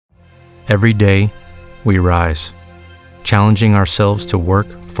Every day, we rise, challenging ourselves to work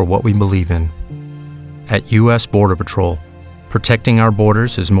for what we believe in. At U.S. Border Patrol, protecting our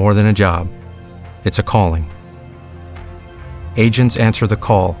borders is more than a job. It's a calling. Agents answer the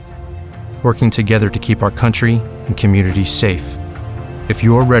call, working together to keep our country and communities safe. If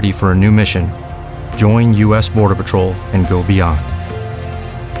you are ready for a new mission, join U.S. Border Patrol and go beyond.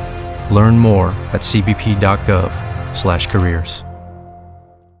 Learn more at cbp.gov/careers.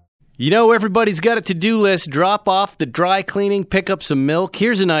 You know, everybody's got a to-do list. Drop off the dry cleaning, pick up some milk.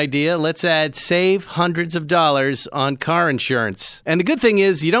 Here's an idea. Let's save hundreds of dollars on car insurance. And the good thing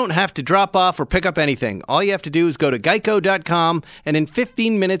is you don't have to drop off or pick up anything. All you have to do is go to geico.com, and in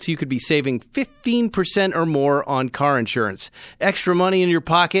 15 minutes you could be saving 15% or more on car insurance. Extra money in your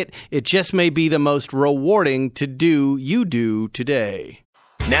pocket. It just may be the most rewarding to-do you do today.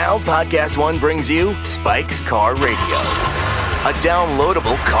 Now, Podcast One brings you Spike's Car Radio. A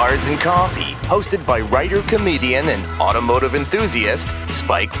downloadable cars and coffee, hosted by writer, comedian, and automotive enthusiast,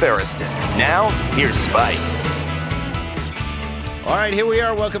 Spike Ferriston. Now, here's Spike. All right, here we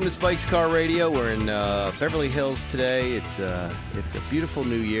are. Welcome to Spike's Car Radio. We're in Beverly Hills today. It's a beautiful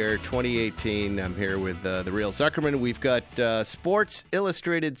new year, 2018. I'm here with the real Zuckerman. We've got Sports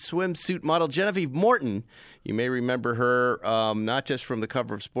Illustrated swimsuit model Genevieve Morton. You may remember her not just from the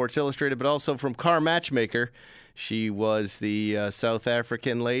cover of Sports Illustrated, but also from Car Matchmaker. She was the South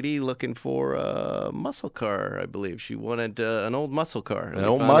African lady looking for a muscle car, I believe. She wanted an old muscle car. An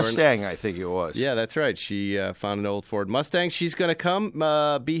old Mustang, I think it was. Yeah, that's right. She found an old Ford Mustang. She's going to come,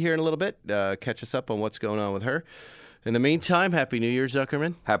 be here in a little bit, catch us up on what's going on with her. In the meantime, Happy New Year,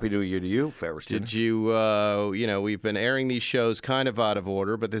 Zuckerman. Happy New Year to you, Ferriston. Did you, we've been airing these shows kind of out of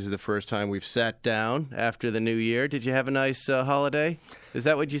order, but this is the first time we've sat down after the New Year. Did you have a nice holiday? Is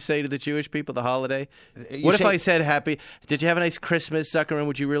that what you say to the Jewish people, the holiday? If I said happy? Did you have a nice Christmas, Zuckerman?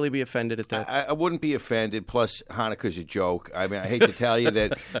 Would you really be offended at that? I wouldn't be offended. Plus, Hanukkah's a joke. I mean, I hate to tell you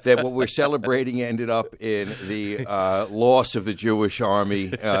that what we're celebrating ended up in the loss of the Jewish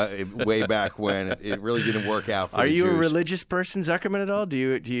army way back when. It really didn't work out for the Jews. Are you a religious person, Zuckerman, at all? Do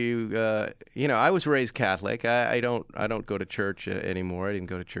you I was raised Catholic. I don't go to church anymore. I didn't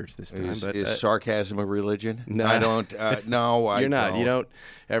go to church this time. Is sarcasm a religion? No, I don't. No, you're not. Don't. You don't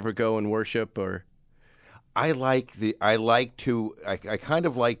ever go and worship, or I kind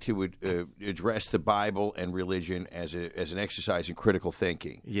of like to address the Bible and religion as an exercise in critical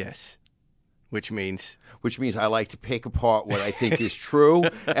thinking. Yes. Which means I like to pick apart what I think is true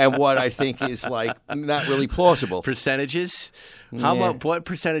and what I think is not really plausible. Percentages? What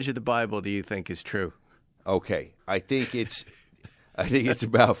percentage of the Bible do you think is true? Okay, I think it's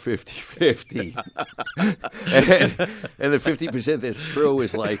about 50-50. and the 50% that's true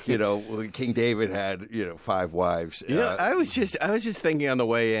is King David had 5 wives. I was just thinking on the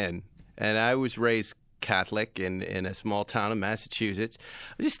way in, and I was raised Catholic in a small town in Massachusetts.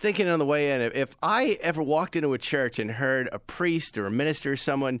 I was just thinking on the way in, if I ever walked into a church and heard a priest or a minister or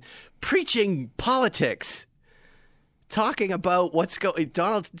someone preaching politics, talking about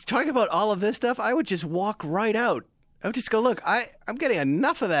talking about all of this stuff, I would just walk right out. I would just go, look, I'm getting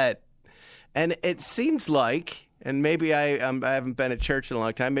enough of that. And it seems like, and maybe I haven't been at church in a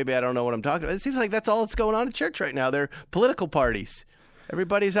long time, maybe I don't know what I'm talking about. It seems like that's all that's going on at church right now. They're political parties.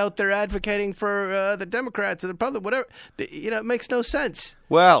 Everybody's out there advocating for the Democrats or the Republicans, whatever. It makes no sense.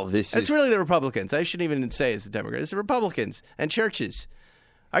 Well, it's really the Republicans. I shouldn't even say it's the Democrats. It's the Republicans and churches.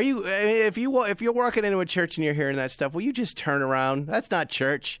 Are you? If you're walking into a church and you're hearing that stuff, will you just turn around? That's not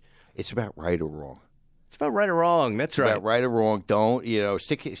church. It's about right or wrong. It's about right or wrong. That's right. About right or wrong. Don't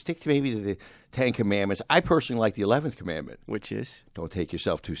stick to maybe to the 10 Commandments. I personally like the 11th commandment, which is don't take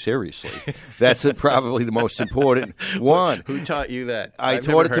yourself too seriously. That's probably the most important one. Who taught you that? I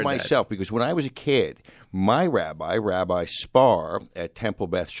taught it to myself because when I was a kid, my rabbi, Rabbi Spar at Temple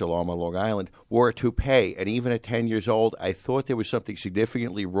Beth Shalom on Long Island, wore a toupee. And even at 10 years old, I thought there was something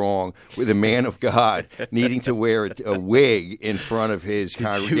significantly wrong with a man of God needing to wear a wig in front of his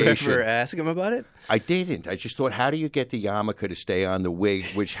congregation. Did you ever ask him about it? I didn't. I just thought, how do you get the yarmulke to stay on the wig,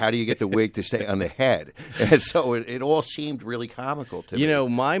 how do you get the wig to stay on the head? And so it all seemed really comical to me.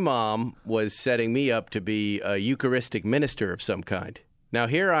 My mom was setting me up to be a Eucharistic minister of some kind. Now,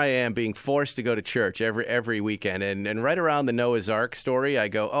 here I am being forced to go to church every weekend, and right around the Noah's Ark story, I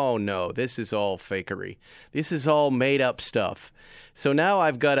go, oh, no, this is all fakery. This is all made-up stuff. So now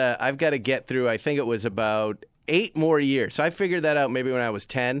I've got to get through, I think it was about 8 more years. So I figured that out maybe when I was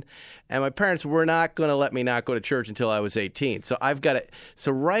 10, and my parents were not going to let me not go to church until I was 18. So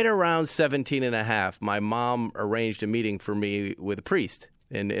So right around 17 and a half, my mom arranged a meeting for me with a priest.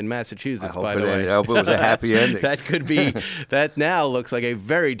 in Massachusetts, I by the way. I hope it was a happy ending. That now looks like a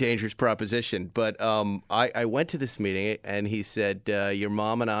very dangerous proposition. But I went to this meeting, and he said, your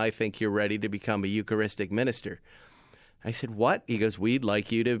mom and I think you're ready to become a Eucharistic minister. I said, what? He goes, we'd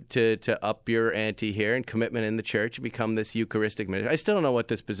like you to up your ante here and commitment in the church and become this Eucharistic minister. I still don't know what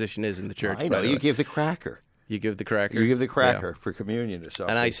this position is in the church. I know. You give the cracker. You give the cracker? You give the cracker for communion or something.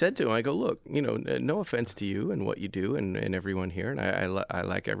 And I said to him, I go, look, no offense to you and what you do and everyone here, and I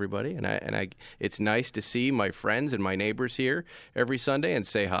like everybody, and it's nice to see my friends and my neighbors here every Sunday and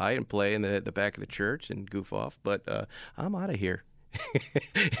say hi and play in the back of the church and goof off, but I'm out of here.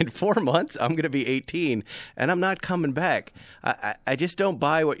 In 4 months, I'm going to be 18, and I'm not coming back. I just don't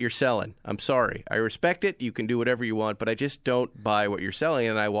buy what you're selling. I'm sorry. I respect it. You can do whatever you want, but I just don't buy what you're selling,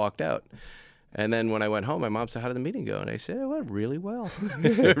 and I walked out. And then when I went home, my mom said, how did the meeting go? And I said, it went really well.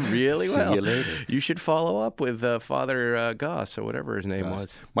 Really well. See you later. You should follow up with Father Goss or whatever his name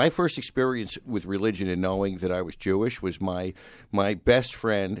was. My first experience with religion and knowing that I was Jewish was my best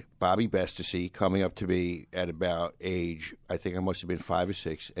friend, Bobby Bestasy, coming up to me at about age, I think I must have been 5 or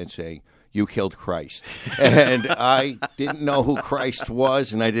 6, and saying, you killed Christ. And I didn't know who Christ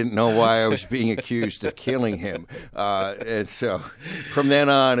was, and I didn't know why I was being accused of killing him. And so from then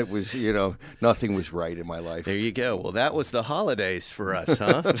on, it was, nothing was right in my life. There you go. Well, that was the holidays for us,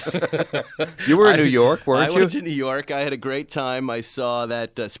 huh? You were in New York, weren't you? I went to New York. I had a great time. I saw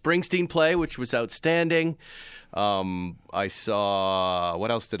that Springsteen play, which was outstanding. I saw,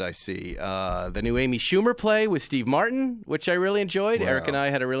 what else did I see? The new Amy Schumer play with Steve Martin, which I really enjoyed. Wow. Eric and I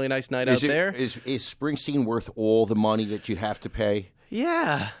had a really nice night out there. Is Springsteen worth all the money that you'd have to pay?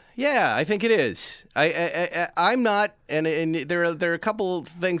 Yeah, I think it is. I'm not, and there are a couple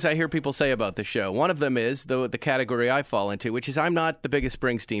things I hear people say about the show. One of them is the category I fall into, which is I'm not the biggest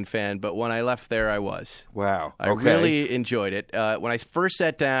Springsteen fan, but when I left there, I was. Wow. I really enjoyed it. When I first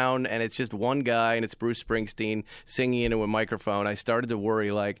sat down, and it's just one guy, and it's Bruce Springsteen singing into a microphone, I started to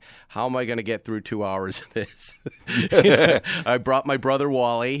worry, like, how am I going to get through 2 hours of this? I brought my brother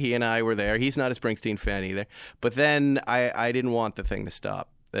Wally. He and I were there. He's not a Springsteen fan either. But then I didn't want the thing to stop.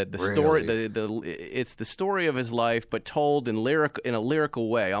 Story, it's the story of his life, but told in a lyrical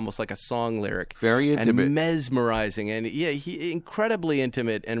way, almost like a song lyric. Very intimate, and mesmerizing, and he incredibly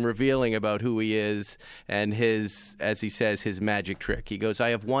intimate and revealing about who he is and his, as he says, his magic trick. He goes, "I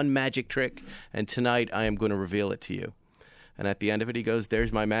have one magic trick, and tonight I am going to reveal it to you." And at the end of it, he goes,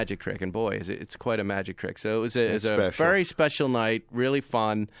 "There's my magic trick," and boy, it's quite a magic trick. So it was a very special night, really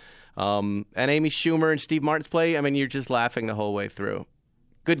fun. And Amy Schumer and Steve Martin's play. I mean, you're just laughing the whole way through.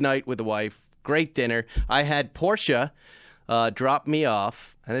 Good night with the wife. Great dinner. I had Portia drop me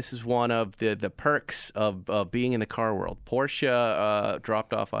off, and this is one of the perks of being in the car world. Portia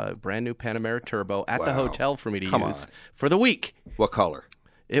dropped off a brand new Panamera Turbo at the hotel for me to use for the week. What color?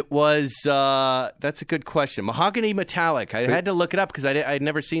 It was, that's a good question. Mahogany metallic. I had to look it up because I'd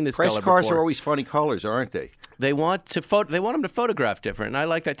never seen this color before. Press cars are always funny colors, aren't they? They want them to photograph different, and I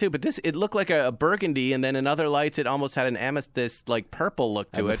like that too. But it looked like a burgundy, and then in other lights, it almost had an amethyst, like purple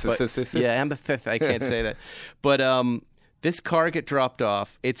look to it. Amethyst. I can't say that. But this car get dropped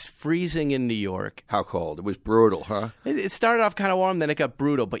off. It's freezing in New York. How cold? It was brutal, huh? It started off kind of warm, then it got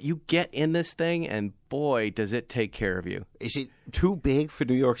brutal. But you get in this thing, and boy, does it take care of you. Is it too big for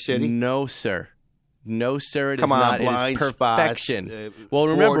New York City? No, sir. No, sir, it is not. Blind it is perfection. Spots, well,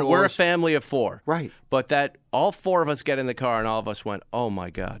 remember, we're a family of 4. Right. But that all 4 of us get in the car, and all of us went, oh, my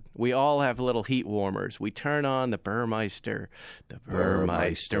God. We all have little heat warmers. We turn on the Burmeister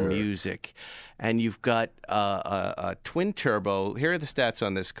music. And you've got a twin turbo. Here are the stats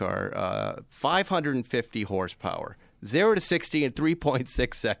on this car. 550 horsepower. 0 to 60 in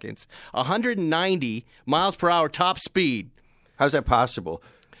 3.6 seconds. 190 miles per hour top speed. How's that possible?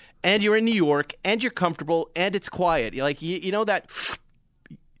 And you're in New York, and you're comfortable, and it's quiet. Like you know that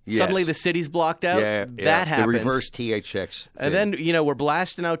suddenly the city's blocked out? Yeah, that happens. The reverse THX thing. And then, we're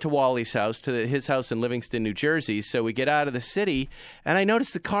blasting out to Wally's house, to his house in Livingston, New Jersey. So we get out of the city, and I notice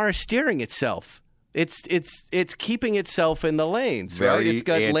the car is steering itself. It's keeping itself in the lanes, right? It's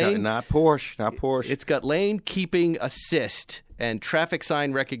got lane, not Porsche. It's got lane keeping assist and traffic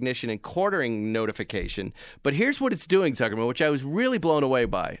sign recognition and quartering notification. But here's what it's doing, Zuckerman, which I was really blown away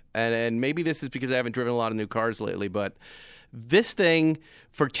by. And maybe this is because I haven't driven a lot of new cars lately, but this thing,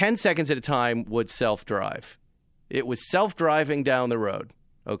 for 10 seconds at a time, would self-drive. It was self-driving down the road,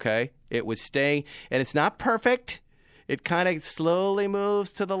 okay? It was staying, and it's not perfect. It kind of slowly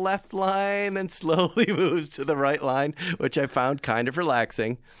moves to the left line, then slowly moves to the right line, which I found kind of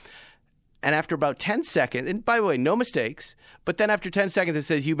relaxing. And after about 10 seconds, and by the way, no mistakes, but then after 10 seconds, it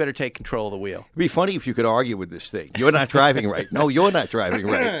says, you better take control of the wheel. It'd be funny if you could argue with this thing. You're not driving right. No, you're not driving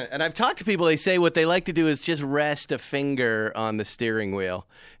right. And I've talked to people, they say what they like to do is just rest a finger on the steering wheel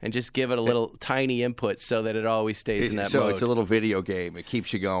and just give it a little tiny input so that it always stays in that So mode. it's a little video game. It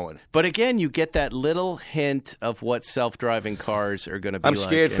keeps you going. But again, you get that little hint of what self-driving cars are going to be I'm like.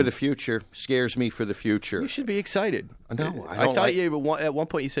 scared for the future. Scares me for the future. You should be excited. No, I thought at one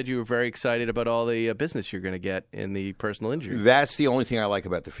point you said you were very excited about all the business you're going to get in the personal injury. That's the only thing I like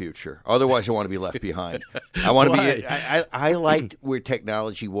about the future. Otherwise, I want to be left behind. I want to be. I liked where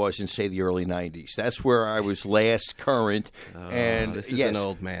technology was in, say, the early '90s. That's where I was last current. And this is an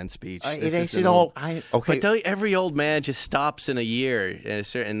old man speech. It is an old. Okay, but every old man just stops in a year,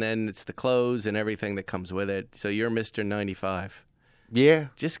 and then it's the clothes and everything that comes with it. So you're Mr. 95. Yeah.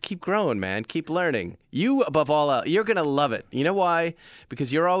 Just keep growing, man. Keep learning. You, above all, you're going to love it. You know why?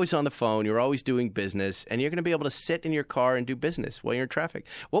 Because you're always on the phone. You're always doing business. And you're going to be able to sit in your car and do business while you're in traffic.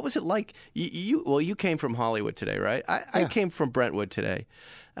 What was it like? You came from Hollywood today, right? I came from Brentwood today.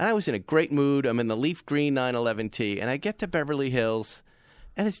 And I was in a great mood. I'm in the leaf green 911T. And I get to Beverly Hills,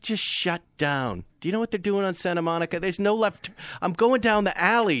 and it's just shut down. Do you know what they're doing on Santa Monica? There's no left. I'm going down the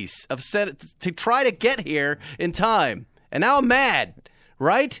alleys to try to get here in time. And now I'm mad,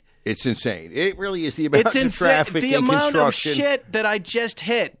 right? It's insane. It really is the amount of traffic the and amount of construction. shit that I just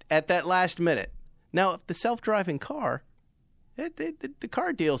hit at that last minute. Now, the self-driving car, the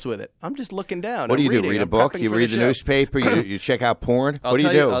car deals with it. I'm just looking down. What do you do? Read a book? You read the newspaper? You check out porn? What do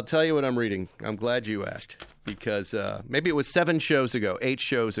you do? I'll tell you what I'm reading. I'm glad you asked because maybe it was 8 shows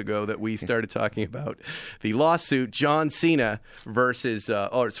ago that we started talking about the lawsuit John Cena versus,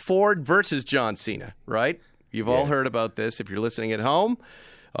 it's Ford versus John Cena, right? You've all heard about this if you're listening at home.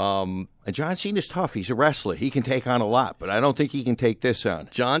 And John Cena's tough. He's a wrestler. He can take on a lot, but I don't think he can take this on.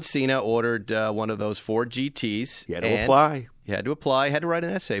 John Cena ordered one of those Ford GTs. He had to apply. He had to apply. He had to write an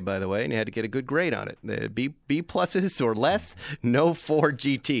essay, by the way, and he had to get a good grade on it. B pluses or less, no Ford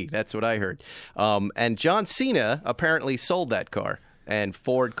GT. That's what I heard. And John Cena apparently sold that car. And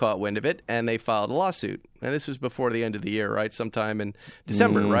Ford caught wind of it, and they filed a lawsuit. And this was before the end of the year, right? Sometime in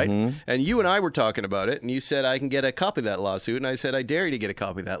December, right? And you and I were talking about it, and you said, I can get a copy of that lawsuit. And I said, I dare you to get a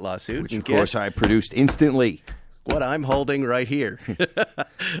copy of that lawsuit. Which, of course, I produced instantly. What I'm holding right here.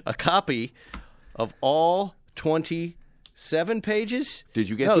 A copy of all 27 pages? Did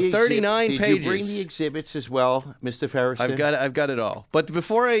you get no, the 39 pages. Did you bring the exhibits as well, Mr. Ferriston? I've got it all. But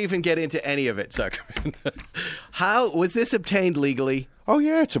before I even get into any of it, Zuckerman, how was this obtained legally? Oh,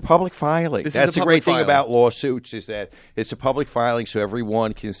 yeah, it's a public filing. That's the great thing about lawsuits is that it's a public filing so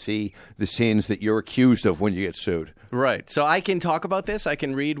everyone can see the sins that you're accused of when you get sued. Right. So I can talk about this. I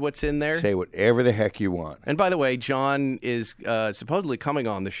can read what's in there. Say whatever the heck you want. And by the way, John is supposedly coming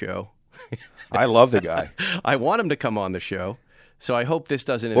on the show. I love the guy. I want him to come on the show. So I hope this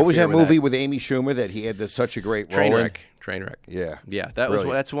doesn't interfere What was that with movie with Amy Schumer that he had such a great role in? Trainwreck. Yeah. Yeah,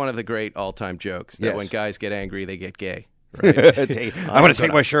 Brilliant. that's one of the great all-time jokes, that when guys get angry, they get gay. Right? I'm going to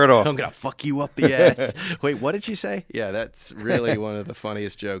take my shirt off. I'm going to fuck you up the ass. Wait, what did you say? Yeah, that's really one of the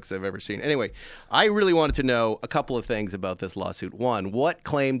funniest jokes I've ever seen. Anyway, I really wanted to know a couple of things about this lawsuit. One, what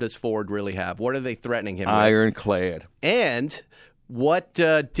claim does Ford really have? What are they threatening him with? Ironclad. And what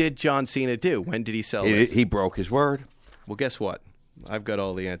did John Cena do? When did he sell this? He broke his word. Well, guess what? I've got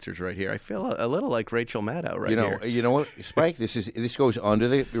all the answers right here. I feel a little like Rachel Maddow here. You know what, Spike? This goes under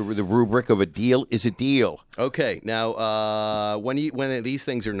the rubric of a deal is a deal. Okay, now when these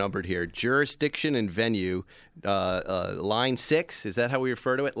things are numbered here, jurisdiction and venue, line 6. Is that how we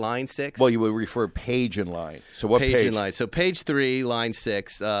refer to it? Line 6. Well, you would refer page and line. So what page? Page and line. So page 3, line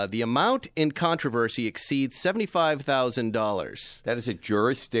 6. The amount in controversy exceeds $75,000. That is a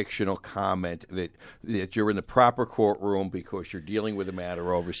jurisdictional comment that you're in the proper courtroom because you're dealing with a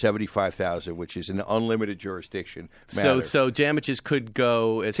matter over $75,000, which is an unlimited jurisdiction matter. So damages could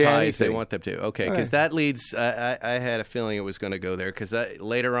go as high as they want them to. Okay, because that leads. I had a feeling it was going to go there because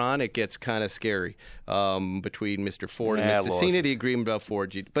later on it gets kind of scary between Mr. Ford and Mr. Cena. The agreement about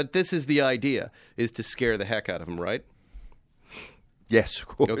Ford, but this is the idea: is to scare the heck out of him, right? Yes, of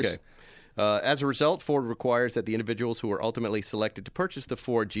course. Okay. As a result, Ford requires that the individuals who are ultimately selected to purchase the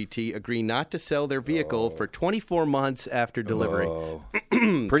Ford GT agree not to sell their vehicle for 24 months after delivery.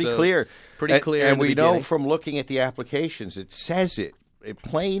 Pretty clear. Pretty clear. And we know from looking at the applications, it says it.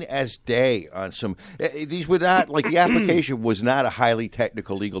 plain as day on some. These were not like the application was not a highly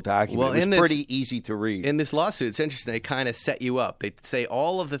technical legal document. Well, it was pretty easy to read. In this lawsuit, it's interesting. They kind of set you up. They say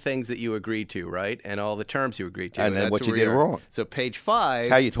all of the things that you agreed to, right, and all the terms you agreed to, and then that's what you did wrong. So page 5.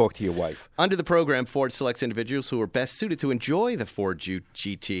 It's how you talk to your wife. Under the program, Ford selects individuals who are best suited to enjoy the Ford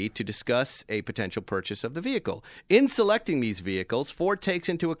GT to discuss a potential purchase of the vehicle. In selecting these vehicles, Ford takes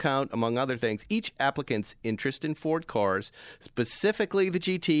into account, among other things, each applicant's interest in Ford cars, specifically the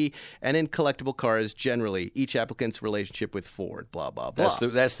GT, and in collectible cars generally, each applicant's relationship with Ford, blah, blah, blah.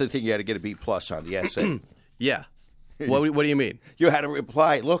 That's the thing you had to get a B+ on the essay. Yeah. What do you mean? You had to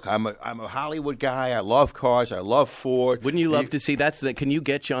reply, look, I'm a Hollywood guy. I love cars. I love Ford. Wouldn't you love to see can you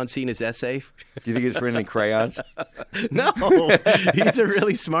get John Cena's essay? Do you think it's written in crayons? No. He's a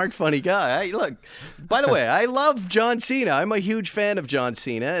really smart, funny guy. Look, by the way, I love John Cena. I'm a huge fan of John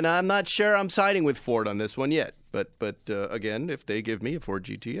Cena, and I'm not sure I'm siding with Ford on this one yet. But again, if they give me a Ford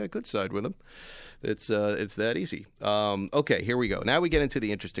GT, I could side with them. It's that easy. Okay, here we go. Now we get into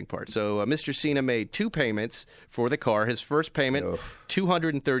the interesting part. So Mr. Cena made 2 payments for the car. His first payment,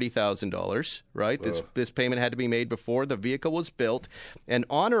 $230,000, right? This payment had to be made before the vehicle was built. And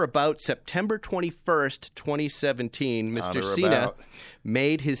on or about September 21st, 2017, Mr. Cena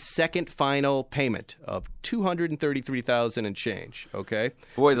made his second final payment of $233,000 and change, okay?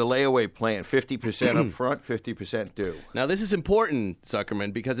 Boy, the layaway plan, 50% up front, 50% due. Now, this is important,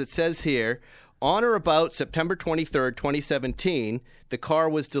 Zuckerman, because it says here, on or about September 23rd, 2017, the car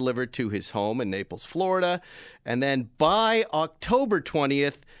was delivered to his home in Naples, Florida. And then by October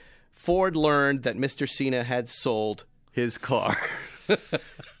 20th, Ford learned that Mr. Cena had sold his car.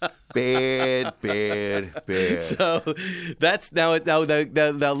 Bad. So that's now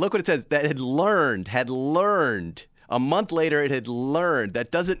look what it says. That had learned. A month later, it had learned. That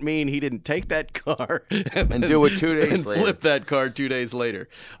doesn't mean he didn't take that car and do it 2 days later. Flip that car 2 days later.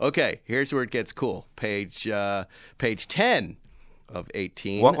 Okay, here's where it gets cool. Page 10 of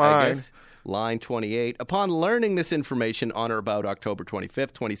 18. What line? I guess. Line 28. Upon learning this information on or about October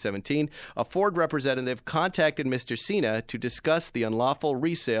 25th, 2017, a Ford representative contacted Mr. Cena to discuss the unlawful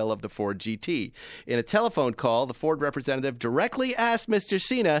resale of the Ford GT. In a telephone call, the Ford representative directly asked Mr.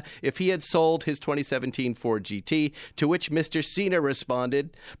 Cena if he had sold his 2017 Ford GT, to which Mr. Cena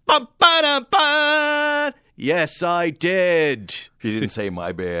responded, "Ba-ba-da-ba! Yes, I did." He didn't say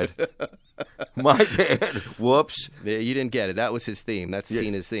my bad. My bad. Whoops. You didn't get it. That was his theme. That's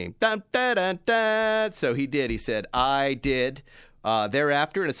Cena's theme. Dun, dun, dun, dun. So he did. He said, I did.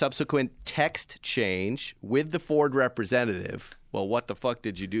 Thereafter, in a subsequent text change with the Ford representative, well, what the fuck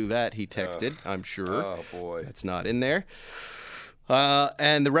did you do that? He texted, I'm sure. Oh, boy. That's not in there.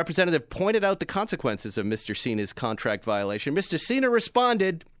 And the representative pointed out the consequences of Mr. Cena's contract violation. Mr. Cena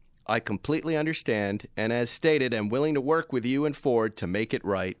responded, I completely understand, and as stated, I'm willing to work with you and Ford to make it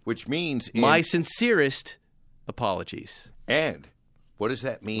right. Which means... My sincerest apologies. And what does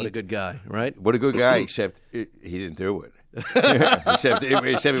that mean? What a good guy, right? What a good guy, except he didn't do it. except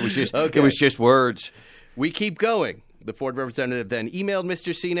it was just words. We keep going. The Ford representative then emailed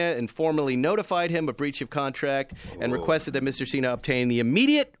Mr. Cena and formally notified him of breach of contract and requested that Mr. Cena obtain the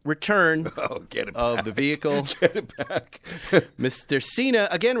immediate return of the vehicle. Get it back. Mr. Cena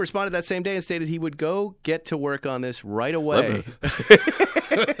again responded that same day and stated he would go get to work on this right away.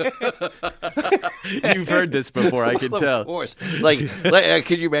 You've heard this before, I can tell. Of course. Like,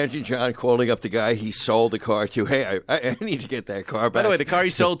 can you imagine John calling up the guy he sold the car to? Hey, I need to get that car back. By the way, the car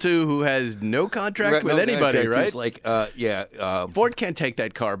he sold to who has no contract with anybody, right? Like, Ford can't take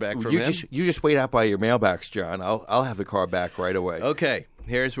that car back from him. You just wait out by your mailbox, John. I'll have the car back right away. Okay,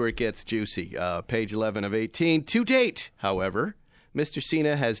 here's where it gets juicy. Page 11 of 18. To date, however, Mr.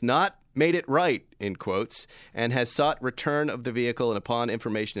 Cena has not made it right, in quotes, and has sought return of the vehicle and upon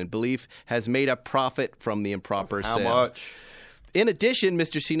information and belief has made a profit from the improper sale. How much? In addition,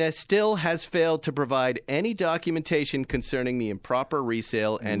 Mr. Cena still has failed to provide any documentation concerning the improper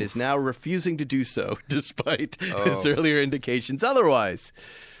resale and is now refusing to do so, despite his earlier indications otherwise.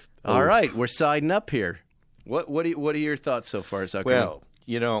 All right, we're siding up here. What are your thoughts so far, Zuckerman?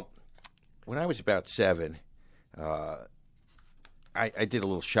 Well, when I was about 7, I did a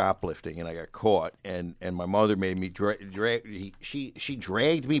little shoplifting and I got caught, and my mother made me she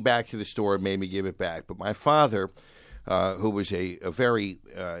dragged me back to the store and made me give it back. But my father, who was a very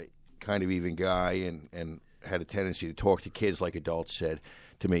kind of even guy and had a tendency to talk to kids like adults, said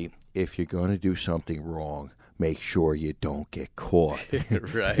to me, if you're going to do something wrong, make sure you don't get caught.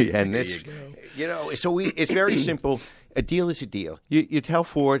 Right. And this, so it's very simple. A deal is a deal. You tell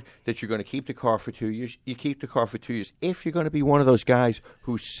Ford that you're going to keep the car for 2 years. You keep the car for 2 years. If you're going to be one of those guys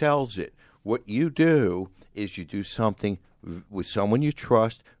who sells it, what you do is you do something with someone you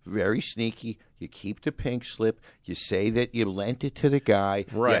trust, very sneaky. You keep the pink slip. You say that you lent it to the guy.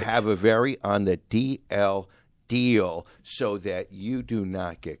 Right. You have a very on the DL deal so that you do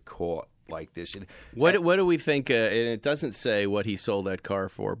not get caught like this. And What do we think? And it doesn't say what he sold that car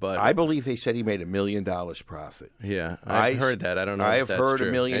for, but I believe they said he made $1 million profit. yeah, I've heard that. I don't know. I if have that's heard true.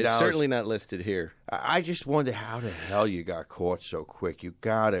 $1 million. It's certainly not listed here. I just wonder how the hell you got caught so quick. You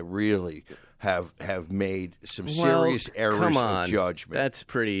got to really have made some serious errors of judgment. That's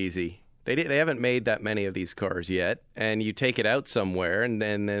pretty easy. They haven't made that many of these cars yet, and you take it out somewhere, and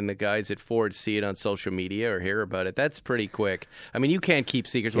then the guys at Ford see it on social media or hear about it. That's pretty quick. I mean, you can't keep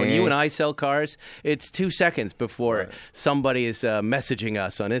secrets. When you and I sell cars, it's 2 seconds before somebody is messaging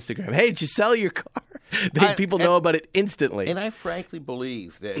us on Instagram. Hey, did you sell your car? People know about it instantly. And I frankly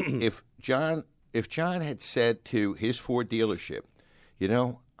believe that if John had said to his Ford dealership,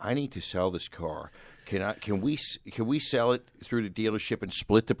 I need to sell this car. Can we sell it through the dealership and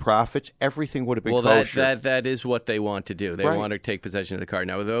split the profits? Everything would have been kosher. That is what they want to do. They want to take possession of the car.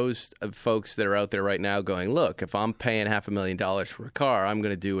 Now, those folks that are out there right now going, look, if I'm paying $500,000 for a car, I'm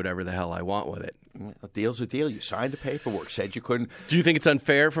going to do whatever the hell I want with it. A deal's a deal. You signed the paperwork, said you couldn't. Do you think it's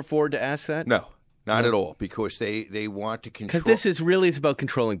unfair for Ford to ask that? No. Not at all, because they want to control. Because this is about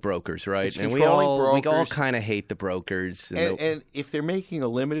controlling brokers, right? It's controlling brokers. We all kind of hate the brokers. And if they're making a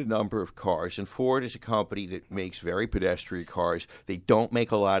limited number of cars, and Ford is a company that makes very pedestrian cars, they don't make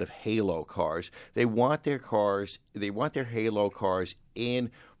a lot of halo cars. They want their halo cars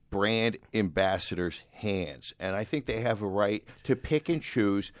in brand ambassadors' hands. And I think they have a right to pick and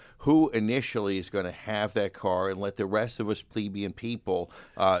choose who initially is going to have that car and let the rest of us plebeian people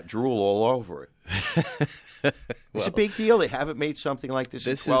drool all over it. It's a big deal. They haven't made something like this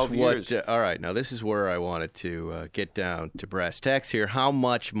in 12 years. All right, now this is where I wanted to get down to brass tacks here. How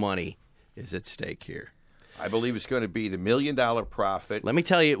much money is at stake here? I believe it's going to be the $1 million profit. Let me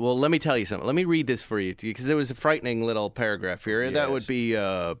tell you something. Let me read this for you, because there was a frightening little paragraph here. Yes. That would be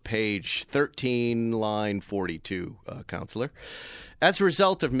page 13, line 42, Counselor. As a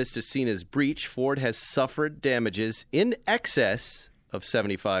result of Mr. Cena's breach, Ford has suffered damages in excess of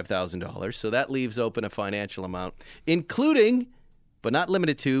 $75,000. So that leaves open a financial amount, including, but not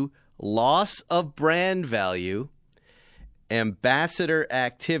limited to, loss of brand value, ambassador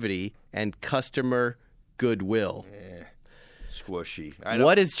activity, and customer goodwill. Squishy.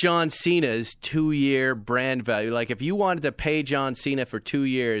 What is John Cena's 2-year brand value? Like, if you wanted to pay John Cena for 2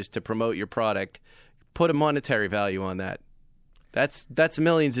 years to promote your product, put a monetary value on that. That's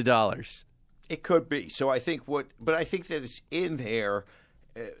millions of dollars. It could be. So I think but I think that it's in there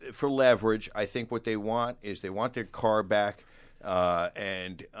for leverage. I think what they want is they want their car back,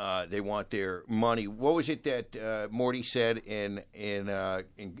 and they want their money. What was it that Morty said in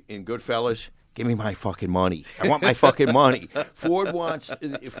Goodfellas? Give me my fucking money. I want my fucking money. Ford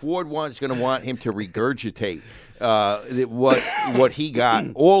is going to want him to regurgitate what he got,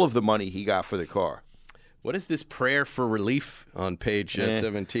 all of the money he got for the car. What is this prayer for relief on page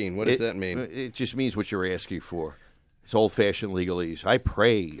 17? What does that mean? It just means what you're asking for. It's old-fashioned legalese. I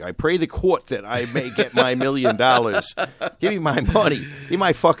pray the court that I may get my $1 million. Give me my money. Give me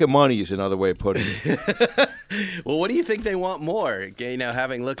my fucking money is another way of putting it. Well, what do you think they want more?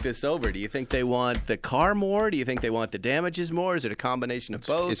 Having looked this over, do you think they want the car more? Do you think they want the damages more? Is it a combination of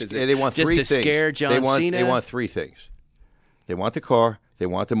both? They want just three to things. Scare John Cena? They want three things. They want the car, they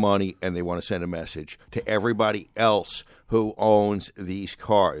want the money, and they want to send a message to everybody else who owns these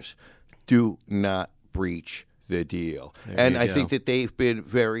cars. Do not breach the deal. And I think that they've been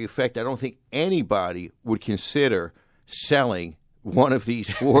very effective. I don't think anybody would consider selling one of these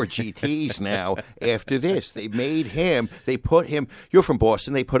Ford GTs now after this. They put him, you're from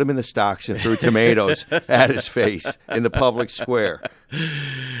Boston, they put him in the stocks and threw tomatoes at his face in the public square.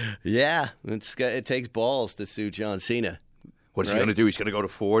 Yeah, it takes balls to sue John Cena. What is he going to do? He's going to go to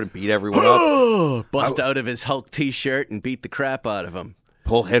Ford and beat everyone up? Bust out of his Hulk T-shirt and beat the crap out of him.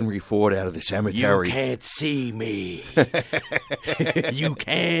 Pull Henry Ford out of the cemetery. You can't see me. You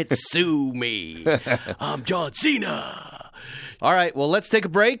can't sue me. I'm John Cena. All right, well, let's take a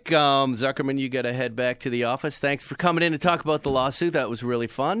break. Zuckerman, you got to head back to the office. Thanks for coming in to talk about the lawsuit. That was really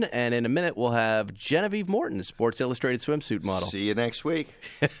fun. And in a minute, we'll have Genevieve Morton, Sports Illustrated swimsuit model. See you next week.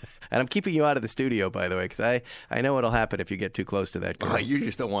 And I'm keeping you out of the studio, by the way, because I know what'll happen if you get too close to that girl. You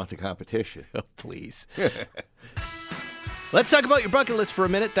just don't want the competition. Oh, please. Let's talk about your bucket list for a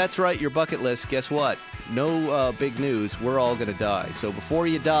minute. That's right, your bucket list. Guess what? No big news. We're all going to die. So before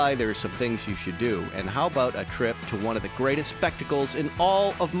you die, there are some things you should do. And how about a trip to one of the greatest spectacles in all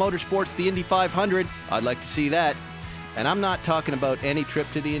of motorsports, the Indy 500? I'd like to see that. And I'm not talking about any trip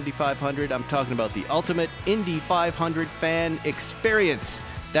to the Indy 500. I'm talking about the ultimate Indy 500 fan experience.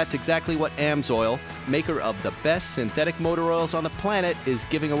 That's exactly what AMSOIL, maker of the best synthetic motor oils on the planet, is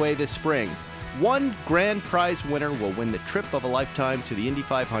giving away this spring. One grand prize winner will win the trip of a lifetime to the Indy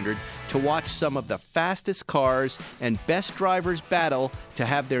 500 to watch some of the fastest cars and best drivers battle to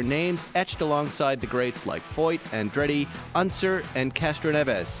have their names etched alongside the greats like Foyt, Andretti, Unser, and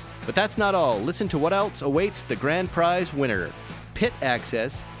Castroneves. But that's not all. Listen to what else awaits the grand prize winner. Pit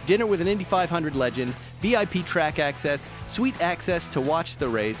access, dinner with an Indy 500 legend, VIP track access, suite access to watch the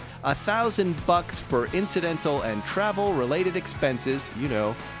race, $1,000 for incidental and travel-related expenses,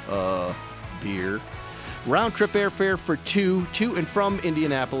 beer, round-trip airfare for two to and from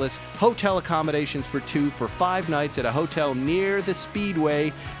Indianapolis, hotel accommodations for two for 5 nights at a hotel near the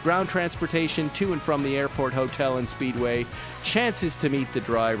Speedway, ground transportation to and from the airport, hotel, and Speedway, chances to meet the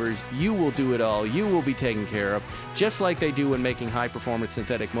drivers. You will do it all. You will be taken care of. Just like they do when making high-performance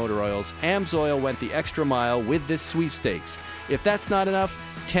synthetic motor oils, AMSOIL went the extra mile with this sweepstakes. If that's not enough,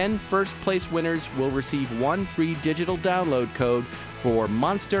 10 first-place winners will receive 1 free digital download code for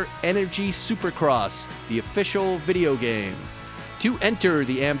Monster Energy Supercross, the official video game. To enter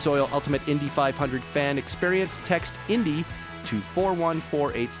the AMSOIL Ultimate Indy 500 fan experience, text INDY to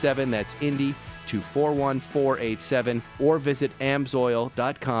 41487. That's INDY to 41487, or visit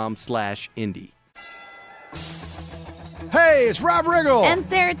amsoil.com/Indy. Hey, it's Rob Riggle. And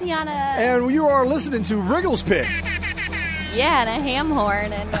Sarah Tiana. And you are listening to Wriggle's Pit. Yeah, and a ham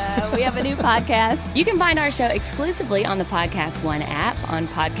horn, and we have a new podcast. You can find our show exclusively on the Podcast One app, on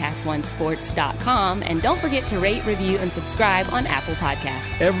podcastonesports.com, and don't forget to rate, review, and subscribe on Apple Podcasts.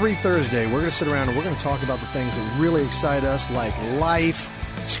 Every Thursday, we're going to sit around and we're going to talk about the things that really excite us, like life,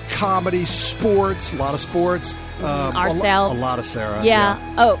 comedy, sports, a lot of sports. Ourselves. A lot of Sarah. Yeah.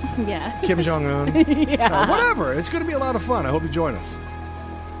 Oh, yeah. Kim Jong-un. Yeah. Whatever. It's going to be a lot of fun. I hope you join us.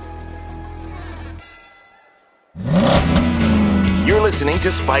 You're listening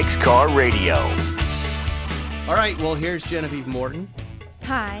to Spike's Car Radio. All right, well, here's Genevieve Morton.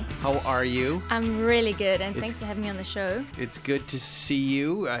 Hi. How are you? I'm really good, and thanks for having me on the show. It's good to see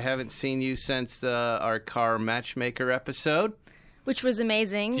you. I haven't seen you since our car matchmaker episode. Which was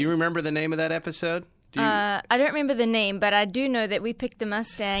amazing. Do you remember the name of that episode? I don't remember the name, but I do know that we picked the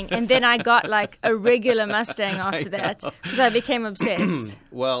Mustang, and then I got like a regular Mustang after that because I became obsessed.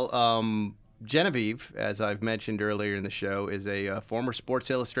 Well, Genevieve, as I've mentioned earlier in the show, is a former Sports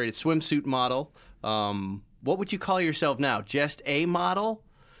Illustrated swimsuit model. What would you call yourself now? Just a model?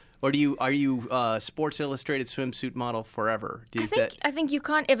 Or are you Sports Illustrated swimsuit model forever? I think you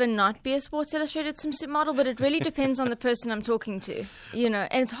can't ever not be a Sports Illustrated swimsuit model, but it really depends on the person I'm talking to, and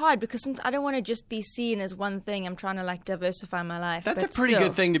it's hard because I don't want to just be seen as one thing. I'm trying to like diversify my life. That's a pretty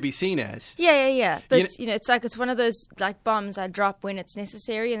good thing to be seen as. Yeah. But it's one of those like bombs I drop when it's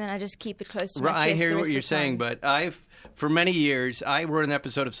necessary, and then I just keep it close to my chest. I hear what you're saying, but for many years I wrote an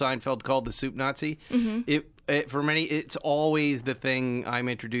episode of Seinfeld called The Soup Nazi. Mm-hmm. It's always the thing I'm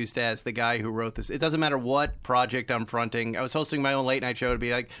introduced as, the guy who wrote this. It doesn't matter what project I'm fronting. I was hosting my own late night show to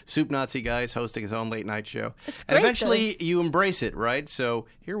be like Soup Nazi guy's hosting his own late night show. It's great. And eventually you embrace it, right? So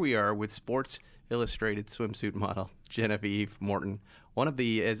here we are with Sports Illustrated swimsuit model Genevieve Morton. One of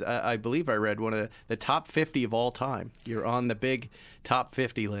the, as I believe I read, one of the top 50 of all time. You're on the big top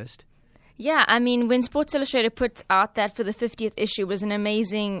 50 list. Yeah, I mean, when Sports Illustrated put out that for the 50th issue, it was an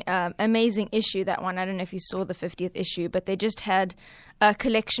amazing issue, that one. I don't know if you saw the 50th issue, but they just had a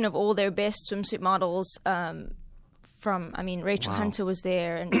collection of all their best swimsuit models Rachel Hunter was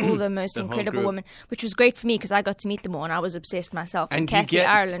there, and all the most incredible women, which was great for me because I got to meet them all, and I was obsessed myself. And Kathy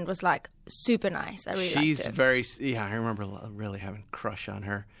Ireland was, like, super nice. I really liked her. I remember really having a crush on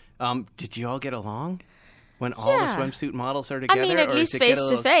her. Did you all get along? When all the swimsuit models are together? I mean, at least face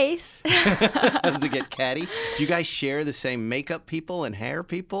to face. Does it get catty? Do you guys share the same makeup people and hair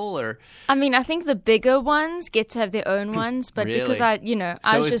people? Or I mean, I think the bigger ones get to have their own ones, but really? Because I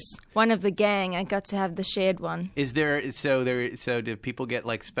was just one of the gang, I got to have the shared one. So do people get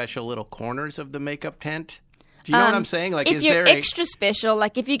like special little corners of the makeup tent? Do you know what I'm saying? Like, if you're extra special,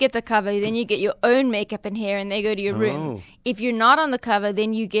 like if you get the cover, then you get your own makeup and hair, and they go to your room. If you're not on the cover,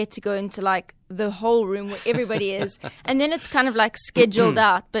 then you get to go into like the whole room where everybody is, and then it's kind of like scheduled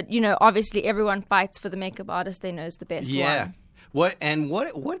out. But obviously everyone fights for the makeup artist they know is the best one.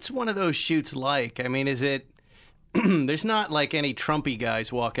 What's one of those shoots like? I mean, is it? There's not like any Trumpy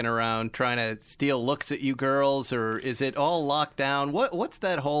guys walking around trying to steal looks at you girls, or is it all locked down? What's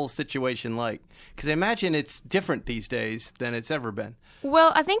that whole situation like? Because I imagine it's different these days than it's ever been.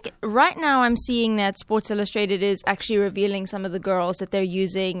 Well, I think right now I'm seeing that Sports Illustrated is actually revealing some of the girls that they're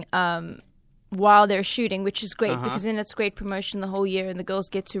using while they're shooting, which is great because then it's great promotion the whole year and the girls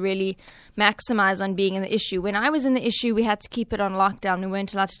get to really maximize on being in the issue. When I was in the issue, we had to keep it on lockdown. We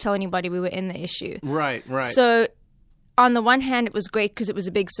weren't allowed to tell anybody we were in the issue. Right. So on the one hand, it was great because it was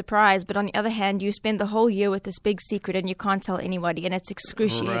a big surprise, but on the other hand, you spend the whole year with this big secret and you can't tell anybody, and it's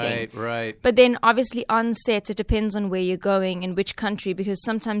excruciating. Right. But then obviously on set, it depends on where you're going and which country, because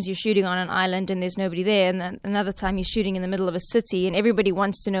sometimes you're shooting on an island and there's nobody there, and then another time you're shooting in the middle of a city and everybody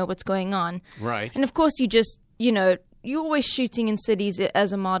wants to know what's going on. Right. And of course, you just, you're always shooting in cities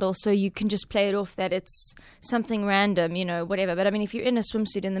as a model, so you can just play it off that it's something random, whatever. But I mean, if you're in a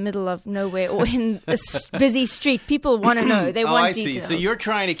swimsuit in the middle of nowhere or in a busy street, people want to know. They want details. I see. So you're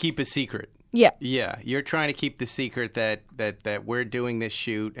trying to keep a secret. Yeah. Yeah, you're trying to keep the secret that we're doing this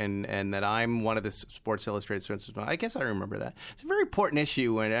shoot and that I'm one of the Sports Illustrated swimsuits. I guess I remember that. It's a very important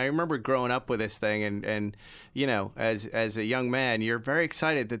issue, and I remember growing up with this thing, and as a young man, you're very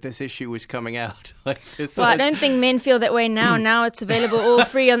excited that this issue was coming out. I don't think men feel that way now. Now it's available all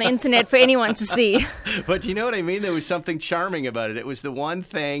free on the internet for anyone to see. But you know what I mean? There was something charming about it. It was the one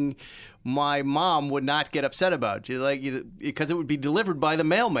thing my mom would not get upset about, because it would be delivered by the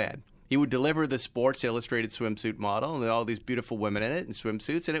mailman. He would deliver the Sports Illustrated swimsuit model and all these beautiful women in it in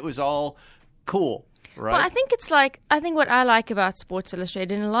swimsuits, and it was all cool, right? Well, I think what I like about Sports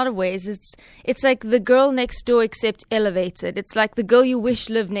Illustrated in a lot of ways, it's like the girl next door except elevated. It's like the girl you wish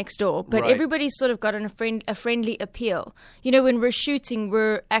lived next door, but everybody's sort of got a friendly appeal. When we're shooting,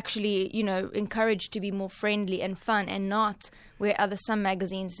 we're actually, encouraged to be more friendly and fun, and not where some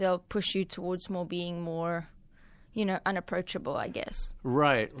magazines, they'll push you towards being more unapproachable, I guess.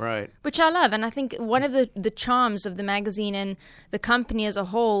 Right. Which I love. And I think one of the charms of the magazine and the company as a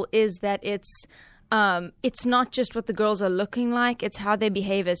whole is that it's not just what the girls are looking like, it's how they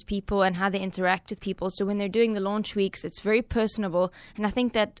behave as people and how they interact with people. So when they're doing the launch weeks, it's very personable. And I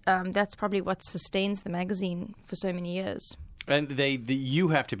think that that's probably what sustains the magazine for so many years. And you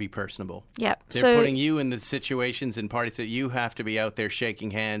have to be personable. Yeah. They're putting you in the situations and parties that you have to be out there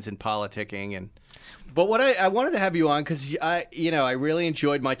shaking hands and politicking. But what I wanted to have you on because I really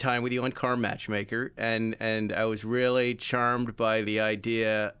enjoyed my time with you on Car Matchmaker, and I was really charmed by the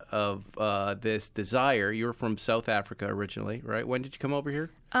idea of this desire. You were from South Africa originally, right? When did you come over here?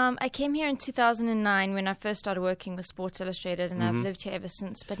 I came here in 2009 when I first started working with Sports Illustrated, and I've lived here ever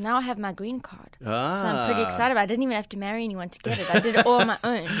since. But now I have my green card, so I'm pretty excited about it. I didn't even have to marry anyone to get it. I did it all on my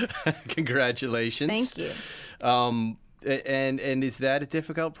own. Congratulations! Thank you. And is that a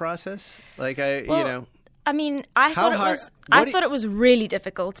difficult process? I mean, I thought it was really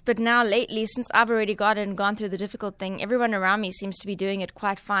difficult, but now lately, since I've already got it and gone through the difficult thing, everyone around me seems to be doing it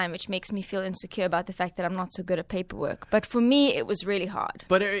quite fine, which makes me feel insecure about the fact that I'm not so good at paperwork. But for me, it was really hard.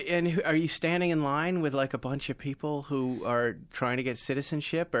 But are you standing in line with like a bunch of people who are trying to get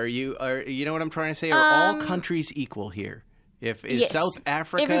citizenship? You know what I'm trying to say? Are all countries equal here? Is South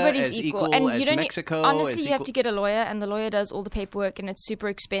Africa everybody's as equal as Mexico? Honestly, you have to get a lawyer, and the lawyer does all the paperwork, and it's super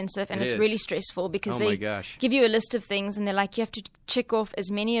expensive, and it's really stressful because they give you a list of things, and they're like, you have to check off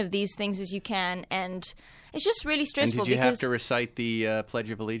as many of these things as you can, and it's just really stressful. And did you have to recite the Pledge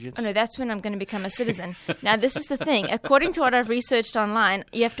of Allegiance? Oh, no, that's when I'm going to become a citizen. Now, this is the thing. According to what I've researched online,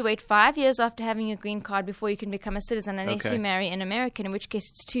 you have to wait 5 years after having your green card before you can become a citizen, unless you marry an American, in which case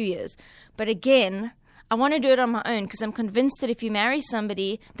it's 2 years. But again, I want to do it on my own because I'm convinced that if you marry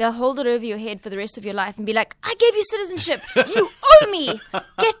somebody, they'll hold it over your head for the rest of your life and be like, I gave you citizenship. You owe me.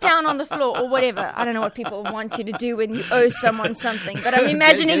 Get down on the floor or whatever. I don't know what people want you to do when you owe someone something, but I'm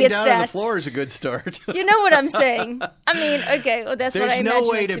imagining it's that. Getting down on the floor is a good start. You know what I'm saying? I mean, okay, well, that's what I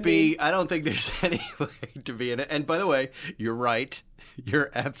imagine it to be. I don't think there's any way to be in it. And by the way, you're right.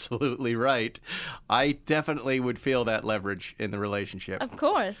 You're absolutely right. I definitely would feel that leverage in the relationship. Of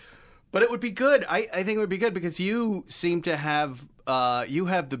course. But it would be good. I think it would be good because you seem to have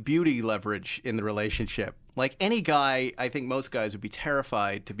the beauty leverage in the relationship. Like any guy, I think most guys would be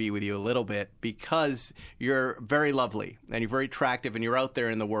terrified to be with you a little bit because you're very lovely and you're very attractive and you're out there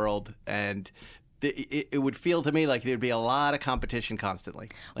in the world, and it would feel to me like there'd be a lot of competition constantly.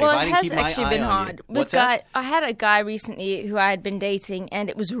 Like well, it has actually been hard. I had a guy recently who I had been dating, and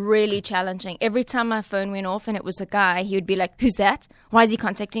it was really challenging. Every time my phone went off and it was a guy, he would be like, "Who's that? Why is he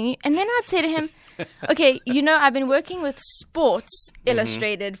contacting you?" And then I'd say to him, okay, I've been working with Sports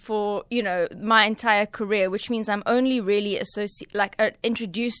Illustrated for, my entire career, which means I'm only really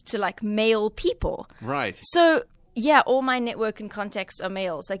introduced to male people. Right. So yeah, all my network and contacts are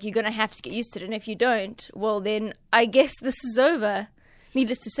males. Like, you're going to have to get used to it. And if you don't, well, then I guess this is over.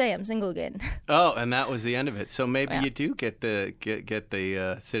 Needless to say, I'm single again. Oh, and that was the end of it. So maybe you do get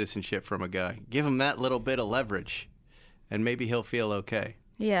the citizenship from a guy. Give him that little bit of leverage, and maybe he'll feel okay.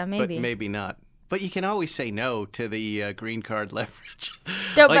 Yeah, maybe. But maybe not. But you can always say no to the green card leverage.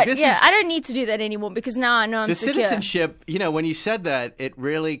 No, but I don't need to do that anymore because now I know I'm secure. The citizenship, when you said that, it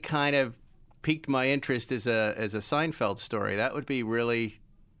really kind of piqued my interest as a Seinfeld story. That would be really...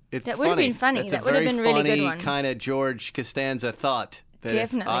 That would have been funny. That's that would have been a really good one. Kind of George Costanza thought that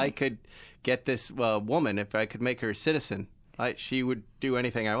Definitely. If I could get this woman, if I could make her a citizen, she would do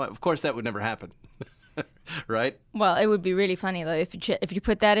anything I want. Of course, that would never happen. Right? Well, it would be really funny, though, if you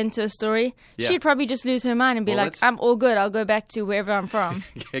put that into a story. Yeah. She'd probably just lose her mind and be like, I'm all good. I'll go back to wherever I'm from.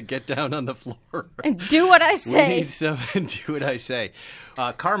 Get down on the floor. And do what I say. We need someone to do what I say.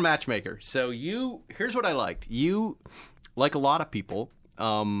 Car matchmaker. So here's what I liked. You, like a lot of people,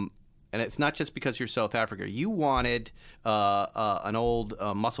 and it's not just because you're South Africa, you wanted an old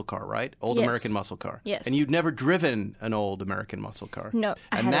muscle car, right? Old Yes. American muscle car. Yes. And you'd never driven an old American muscle car. No,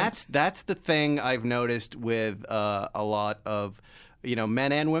 I haven't. That's the thing I've noticed with a lot of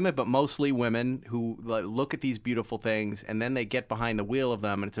men and women, but mostly women who look at these beautiful things and then they get behind the wheel of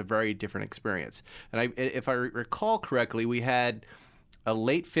them, and it's a very different experience. And if I recall correctly, we had a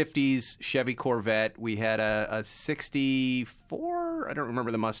late 50s Chevy Corvette. We had a 64, I don't remember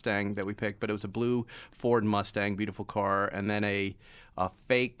the Mustang that we picked, but it was a blue Ford Mustang, beautiful car, and then a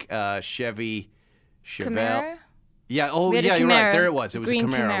fake Chevy Chevelle. Camaro? Yeah, you're right. There it was. It was a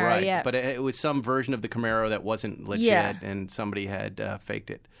Camaro, right. Yeah. But it was some version of the Camaro that wasn't legit, and somebody had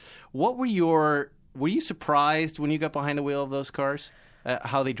faked it. Were you surprised when you got behind the wheel of those cars,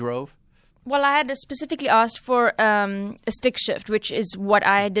 how they drove? Well, I had specifically asked for a stick shift, which is what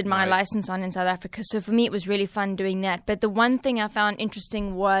I did my license on in South Africa. So for me, it was really fun doing that. But the one thing I found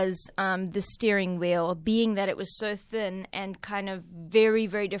interesting was the steering wheel, being that it was so thin and kind of very,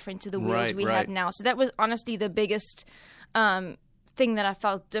 very different to the wheels we have now. So that was honestly the biggest thing that I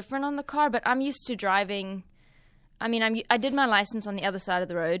felt different on the car. But I'm used to driving. I mean, I did my license on the other side of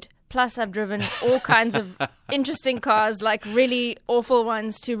the road. Plus, I've driven all kinds of interesting cars, like really awful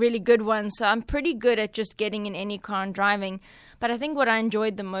ones to really good ones. So I'm pretty good at just getting in any car and driving. But I think what I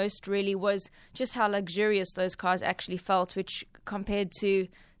enjoyed the most really was just how luxurious those cars actually felt, which compared to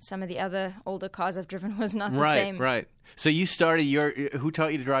some of the other older cars I've driven was not the same. Right. So you started who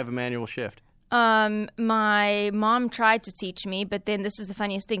taught you to drive a manual shift? My mom tried to teach me, but then this is the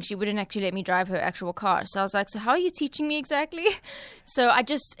funniest thing. She wouldn't actually let me drive her actual car. So I was like, so how are you teaching me exactly? So I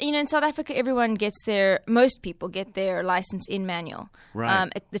just, in South Africa, most people get their license in manual.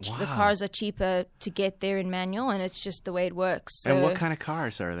 Right. The cars are cheaper to get there in manual, and it's just the way it works. So, and what kind of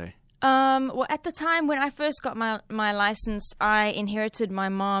cars are they? Well, at the time when I first got my license, I inherited my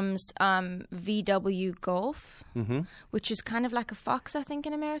mom's VW Golf, which is kind of like a Fox, I think,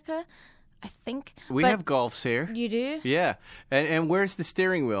 in America. We have Golfs here. You do? Yeah. And where's the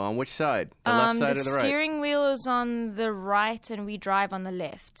steering wheel? On which side? The left side or the right? The steering wheel is on the right, and we drive on the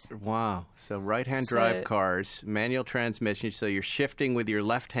left. Wow. So right-hand drive cars, manual transmission, so you're shifting with your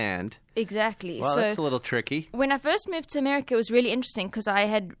left hand. Exactly. Well, so that's a little tricky. When I first moved to America, it was really interesting because I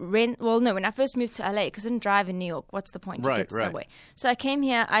had when I first moved to LA, because I didn't drive in New York. What's the point? You get the subway. So I came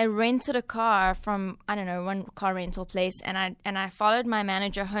here, I rented a car from, one car rental place, and I followed my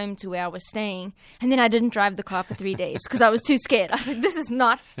manager home to where I was staying, and then I didn't drive the car for 3 days because I was too scared. I was like, this is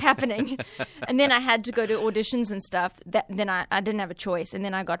not happening. And then I had to go to auditions and stuff. Then I didn't have a choice, and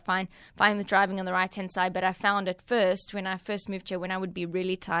then I got fine with driving on the right-hand side, but I found at first, when I first moved here, when I would be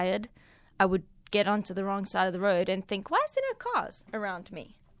really tired, I would get onto the wrong side of the road and think, why is there no cars around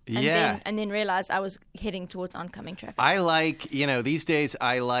me? And then realize I was heading towards oncoming traffic. I like, these days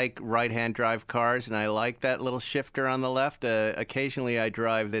I like right-hand drive cars, and I like that little shifter on the left. Occasionally I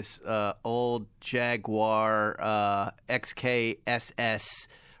drive this old Jaguar XK SS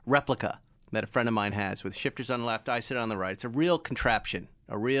replica that a friend of mine has with shifters on the left. I sit on the right. It's a real contraption.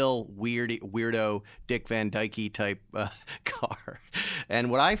 A real weirdo Dick Van Dyke type car. And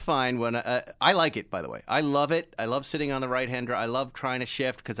what I find when I like it, by the way. I love it. I love sitting on the right-hand drive. I love trying to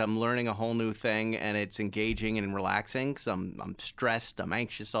shift because I'm learning a whole new thing, and it's engaging and relaxing because I'm stressed, I'm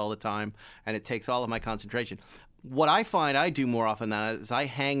anxious all the time, and it takes all of my concentration. What I find I do more often than that is I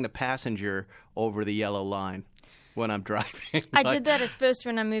hang the passenger over the yellow line when I'm driving. I did that at first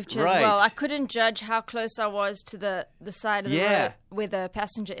when I moved here as well. I couldn't judge how close I was to the side of the road where the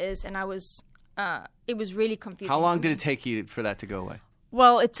passenger is, and it was really confusing. How long did it take you for that to go away?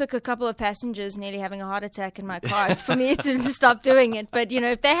 Well, it took a couple of passengers nearly having a heart attack in my car for me to stop doing it. But,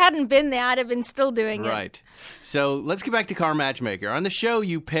 if they hadn't been there, I'd have been still doing it. Right. So let's get back to Car Matchmaker. On the show,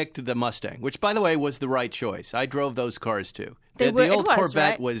 you picked the Mustang, which, by the way, was the right choice. I drove those cars, too. The old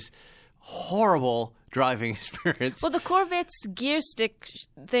Corvette was horrible driving experience. Well, the Corvette's gear stick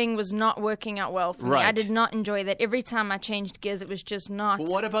thing was not working out well for me. I did not enjoy that. Every time I changed gears, it was just not. But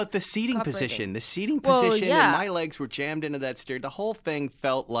what about the seating position? The seating Well, position, yeah. and my legs were jammed into that steer. The whole thing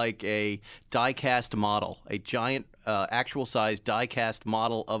felt like a die-cast model, a giant, actual-size die-cast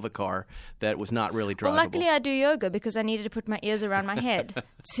model of a car that was not really drivable. Well, luckily I do yoga because I needed to put my ears around my head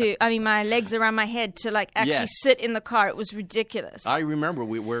my legs around my head to actually sit in the car. It was ridiculous. I remember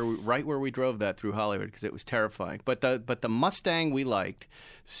right where we drove that through Hollywood because it was terrifying. But the Mustang we liked.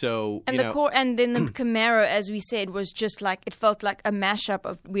 So and and then the Camaro, as we said, was just it felt like a mashup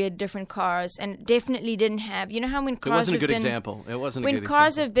of weird different cars, and definitely didn't have. You know how when cars it wasn't a good been, example. It wasn't when a good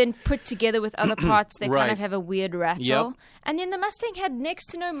cars example. have been put together with other parts, they Right. kind of have a weird rattle. Yep. And then the Mustang had next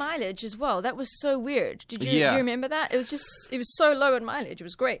to no mileage as well. That was so weird. Do you remember that? It was so low in mileage. It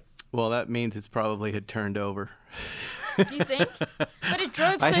was great. Well, that means it's probably had turned over. Do you think? But it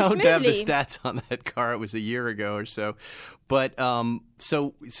drove so I don't smoothly. have the stats on that car. It was a year ago or so. But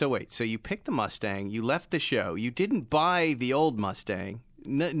so wait. So you picked the Mustang. You left the show. You didn't buy the old Mustang.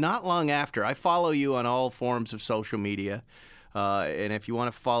 Not long after. I follow you on all forms of social media. And if you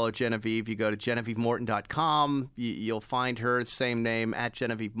want to follow Genevieve, you go to GenevieveMorton.com. You'll find her, same name, at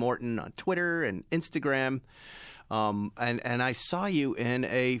Genevieve Morton on Twitter and Instagram. And I saw you in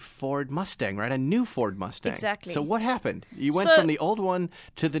a Ford Mustang, right? A new Ford Mustang. Exactly. So what happened? You went from the old one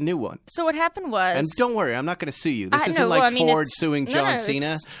to the new one. So what happened was... And don't worry, I'm not going to sue you. This isn't Ford suing John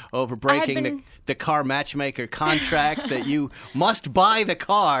Cena over breaking the car matchmaker contract that you must buy the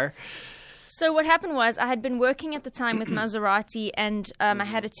car. So what happened was I had been working at the time with Maserati, and I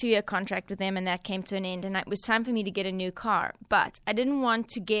had a 2-year contract with them, and that came to an end, and it was time for me to get a new car. But I didn't want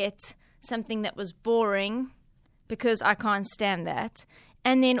to get something that was boring, because I can't stand that.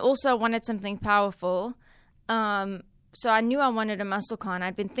 And then also I wanted something powerful. So I knew I wanted a muscle car, and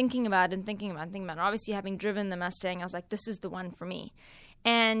I'd been thinking about it. Obviously, having driven the Mustang, I was like, this is the one for me.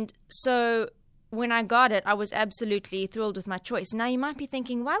 And so when I got it, I was absolutely thrilled with my choice. Now, you might be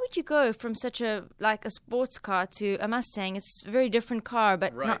thinking, why would you go from such a sports car to a Mustang? It's a very different car,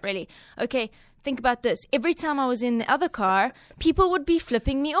 but not really. Okay, think about this. Every time I was in the other car, people would be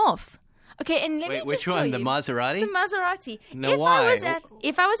flipping me off. Okay, and let me just which tell one? you, The Maserati? The Maserati. No, why?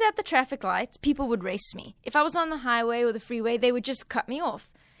 If I was at the traffic lights, people would race me. If I was on the highway or the freeway, they would just cut me off.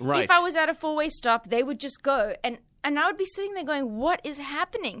 Right. If I was at a 4-way stop, they would just go. And I would be sitting there going, what is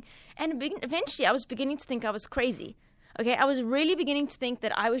happening? And eventually I was beginning to think I was crazy. Okay, I was really beginning to think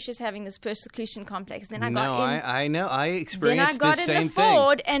that I was just having this persecution complex. Then I I know. I experienced Then I got the in same the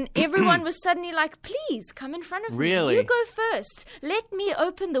Ford, thing. and everyone was suddenly like, please, come in front of Really? me. You go first. Let me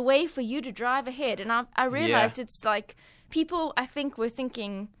open the way for you to drive ahead. And I realized it's like people, I think, were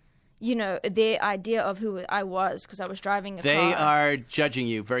thinking, their idea of who I was because I was driving a car. They are judging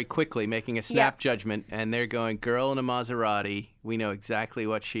you very quickly, making a snap judgment, and they're going, girl in a Maserati, we know exactly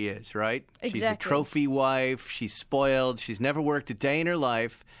what she is, right? Exactly. She's a trophy wife, she's spoiled, she's never worked a day in her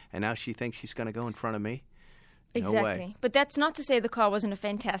life, and now she thinks she's going to go in front of me? Exactly. No way. But that's not to say the car wasn't a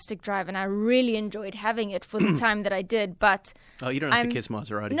fantastic drive, and I really enjoyed having it for the time that I did. But oh, you don't have to kiss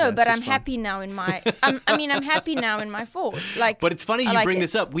Maserati. No, but I'm fun. happy now in my. I'm happy now in my Ford. But it's funny you bring it.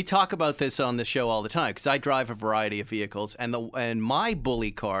 this up. We talk about this on the show all the time because I drive a variety of vehicles, and my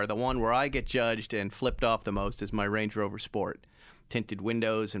bully car, the one where I get judged and flipped off the most, is my Range Rover Sport. Tinted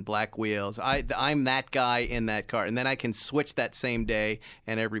windows and black wheels. I'm that guy in that car. And then I can switch that same day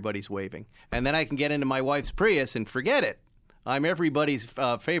and everybody's waving. And then I can get into my wife's Prius and forget it. I'm everybody's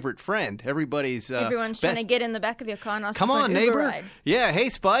favorite friend. Everyone's trying to get in the back of your car and ask come for on, an neighbor. Uber ride. Yeah, hey,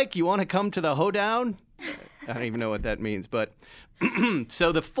 Spike, you want to come to the hoedown? I don't even know what that means. But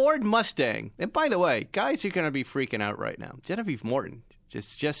so the Ford Mustang. And by the way, guys are going to be freaking out right now. Genevieve Morton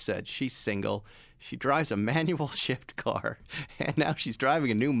just said she's single. She drives a manual shift car, and now she's driving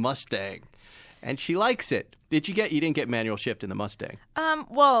a new Mustang, and she likes it. You didn't get manual shift in the Mustang?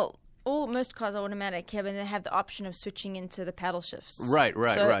 Well, most cars are automatic, but they have the option of switching into the paddle shifts. Right.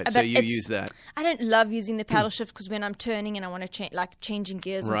 So you use that. I don't love using the paddle shift because when I'm turning and I want to changing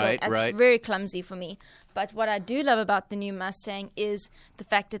gears, it's very clumsy for me. But what I do love about the new Mustang is the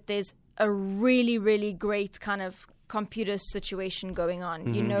fact that there's a really, really great kind of computer situation going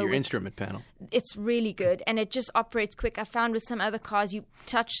on. Your instrument panel. It's really good, and it just operates quick. I found with some other cars, you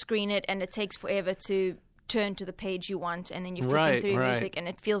touch screen it, and it takes forever to turn to the page you want, and then you're flipping through music, and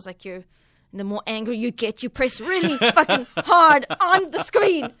it feels like the more angry you get, you press really fucking hard on the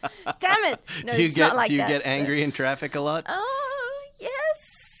screen. Damn it! No, it's not like that. Do you get angry in traffic a lot? Oh,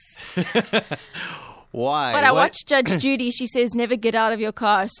 yes. Why? But I watched Judge Judy. She says never get out of your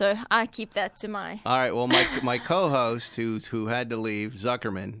car, so I keep that to my... All right, well, my co-host who had to leave,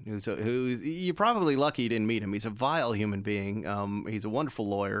 Zuckerman, who's you're probably lucky you didn't meet him. He's a vile human being. He's a wonderful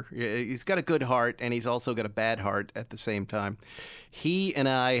lawyer. He's got a good heart, and he's also got a bad heart at the same time. He and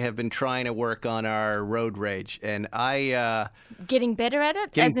I have been trying to work on our road rage, and I... Getting better at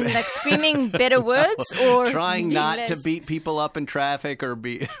it? As in, like, screaming better words? Or trying not to beat people up in traffic or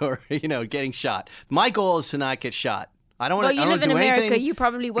getting shot. My goal is to not get shot. I don't want to. Well, you live in America. Anything. You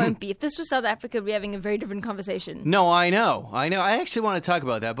probably won't be. If this was South Africa, we'd be having a very different conversation. No, I know. I actually want to talk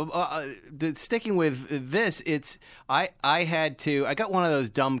about that. But sticking with this, I got one of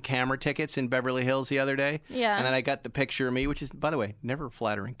those dumb camera tickets in Beverly Hills the other day. Yeah. And then I got the picture of me, which is, by the way, never a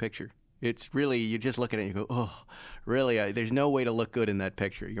flattering picture. It's really, you just look at it and you go, oh, really? There's no way to look good in that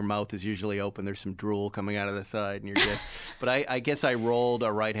picture. Your mouth is usually open. There's some drool coming out of the side, and you're just. But I guess I rolled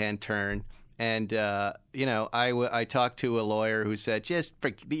a right-hand turn. And, I talked to a lawyer who said, just,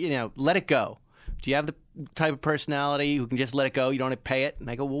 let it go. Do you have the type of personality who can just let it go? You don't have to pay it? And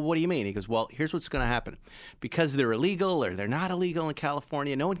I go, well, what do you mean? He goes, well, here's what's going to happen. Because they're illegal or they're not illegal in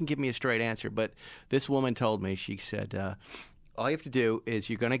California, no one can give me a straight answer. But this woman told me, she said, all you have to do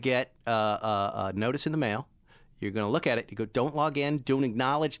is you're going to get a notice in the mail. You're going to look at it. You go, don't log in. Don't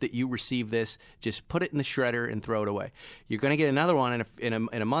acknowledge that you received this. Just put it in the shredder and throw it away. You're going to get another one in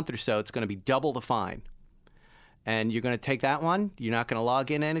a month or so. It's going to be double the fine. And you're going to take that one. You're not going to log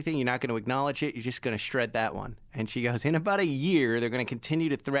in anything. You're not going to acknowledge it. You're just going to shred that one. And she goes, in about a year, they're going to continue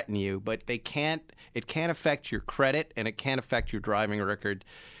to threaten you, but it can't affect your credit and it can't affect your driving record.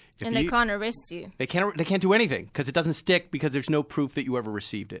 And they can't arrest you. They can't do anything because it doesn't stick because there's no proof that you ever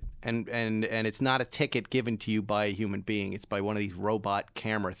received it. And it's not a ticket given to you by a human being. It's by one of these robot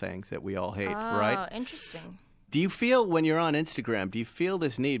camera things that we all hate, right? Oh, interesting. Do you feel when you're on Instagram, do you feel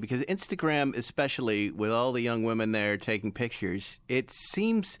this need? Because Instagram, especially with all the young women there taking pictures, it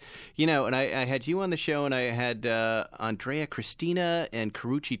seems, and I had you on the show and I had Andrea Christina and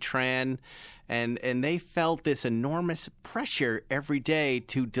Karuchi Tran. And they felt this enormous pressure every day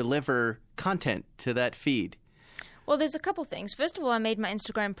to deliver content to that feed. Well, there's a couple things. First of all, I made my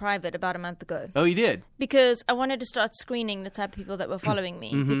Instagram private about a month ago. Oh, you did? Because I wanted to start screening the type of people that were following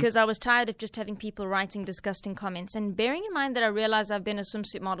me. Mm-hmm. Because I was tired of just having people writing disgusting comments. And bearing in mind that I realized I've been a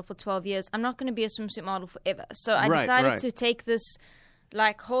swimsuit model for 12 years, I'm not going to be a swimsuit model forever. So I decided to take this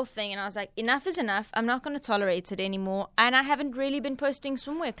whole thing, and I was like, enough is enough. I'm not going to tolerate it anymore. And I haven't really been posting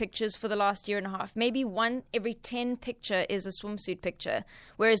swimwear pictures for the last year and a half. Maybe one every 10 picture is a swimsuit picture,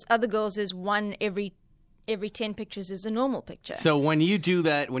 whereas other girls is one every 10 pictures is a normal picture. So when you do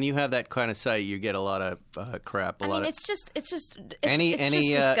that, when you have that kind of site, you get a lot of crap. It's just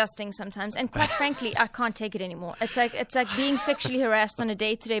disgusting sometimes, and quite frankly, I can't take it anymore. It's like being sexually harassed on a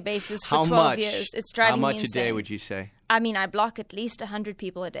day-to-day basis for 12 years. It's driving me insane. How much a day would you say? I mean, I block at least 100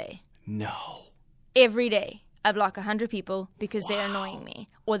 people a day. No. Every day, I block 100 people because they're annoying me,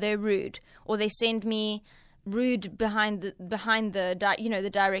 or they're rude, or they send me rude behind the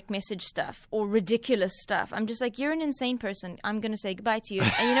direct message stuff or ridiculous stuff. I'm just like, you're an insane person. I'm going to say goodbye to you.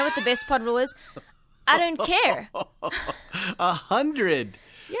 And you know what the best part of all is? I don't care. 100.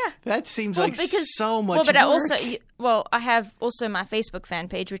 Yeah. That seems so much work. I have also my Facebook fan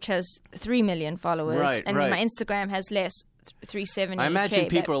page, which has 3 million followers. Right, and then my Instagram has less, 370K. I imagine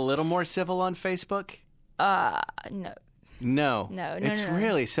people are a little more civil on Facebook? No. No. It's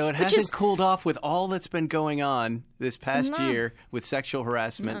really, so it hasn't cooled off with all that's been going on this past year with sexual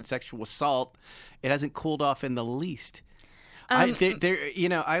harassment, sexual assault. It hasn't cooled off in the least.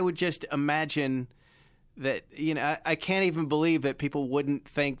 I would just imagine that, I can't even believe that people wouldn't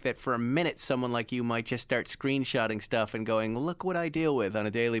think that for a minute someone like you might just start screenshotting stuff and going, look what I deal with on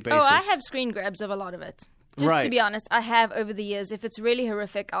a daily basis. Oh, I have screen grabs of a lot of it. To be honest, I have over the years. If it's really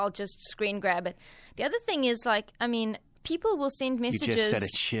horrific, I'll just screen grab it. The other thing is, people will send messages. You just sent a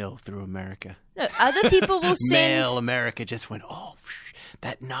chill through America. No, other people will send. Male America just went,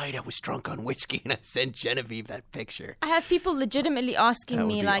 that night I was drunk on whiskey and I sent Genevieve that picture. I have people legitimately asking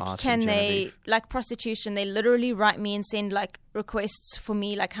me, awesome, can Genevieve. they, prostitution, they literally write me and send, requests for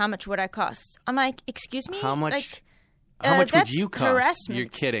me, how much would I cost? I'm like, excuse me? How much would you cost? Harassment. You're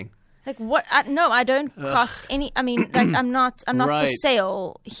kidding. What? No, I don't cost any. I mean, I'm not for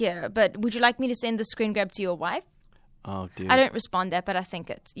sale here. But would you like me to send the screen grab to your wife? Oh, dude. I don't respond that, but I think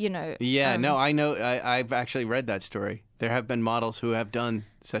it. Yeah, no, I know. I've actually read that story. There have been models who have done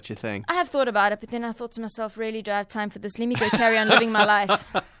such a thing. I have thought about it, but then I thought to myself, really, do I have time for this? Let me go carry on living my life.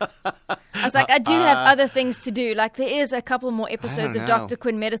 I was like, I do have other things to do. Like, there is a couple more episodes of know. Dr.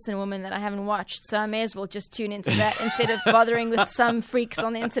 Quinn Medicine Woman that I haven't watched, so I may as well just tune into that instead of bothering with some freaks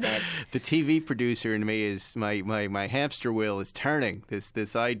on the internet. The TV producer in me is my hamster wheel is turning.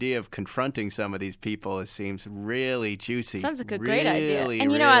 This idea of confronting some of these people seems really juicy. Sounds like a great idea.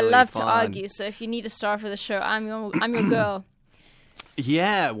 And I love to argue, so if you need a star for the show, I'm your girl.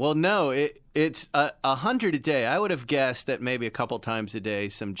 Yeah, well, no, it's 100 a day. I would have guessed that maybe a couple times a day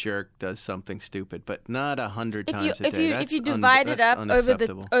some jerk does something stupid, but not 100 times a day. If you divide it up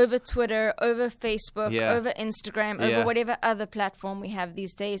over Twitter, over Facebook, over Instagram, over whatever other platform we have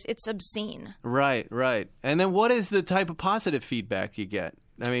these days, it's obscene. Right. And then what is the type of positive feedback you get?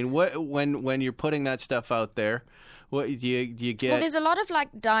 I mean, when you're putting that stuff out there, what do you get? Well, there's a lot of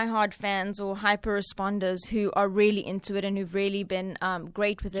diehard fans or hyper responders who are really into it and who've really been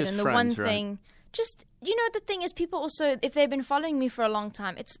great with it. Just and the friends, one thing, the thing is, people also, if they've been following me for a long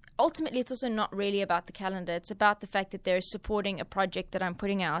time, it's also not really about the calendar. It's about the fact that they're supporting a project that I'm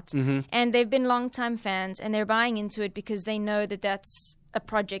putting out, and they've been longtime fans and they're buying into it because they know that that's a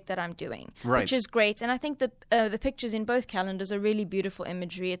project that I'm doing, which is great. And I think the pictures in both calendars are really beautiful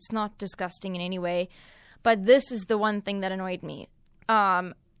imagery. It's not disgusting in any way. But this is the one thing that annoyed me.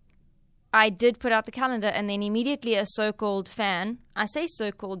 I did put out the calendar, and then immediately a so-called fan, I say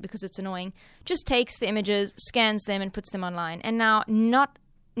so-called because it's annoying, just takes the images, scans them, and puts them online. And now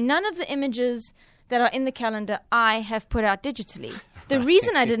none of the images that are in the calendar I have put out digitally. The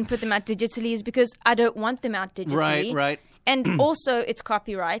reason I didn't put them out digitally is because I don't want them out digitally. Right. And also, it's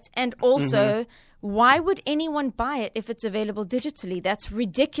copyright. And also... Why would anyone buy it if it's available digitally? That's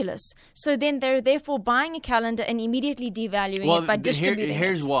ridiculous. So then they're therefore buying a calendar and immediately devaluing it by distributing it.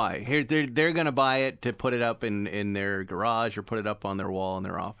 Here's why. They're going to buy it to put it up in their garage or put it up on their wall in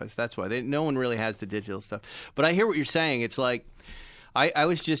their office. That's why. No one really has the digital stuff. But I hear what you're saying. It's like I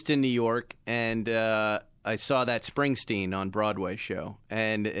was just in New York and I saw that Springsteen on Broadway show,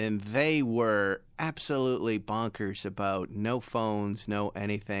 and they were absolutely bonkers about no phones, no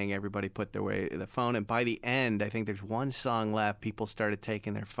anything. Everybody put the phone, and by the end, I think there's one song left. People started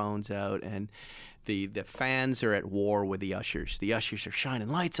taking their phones out, and the fans are at war with the ushers. The ushers are shining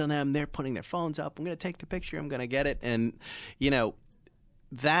lights on them. They're putting their phones up. I'm going to take the picture. I'm going to get it. And,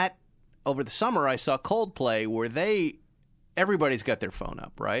 that over the summer I saw Coldplay where everybody's got their phone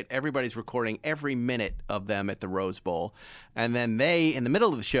up, right? Everybody's recording every minute of them at the Rose Bowl. And then they, in the middle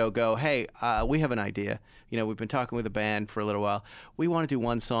of the show, go, hey, we have an idea. We've been talking with a band for a little while. We want to do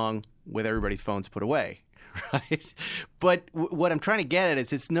one song with everybody's phones put away, right? But what I'm trying to get at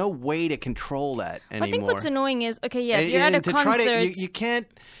is it's no way to control that anymore. I think what's annoying is, if you're at a concert... You can't...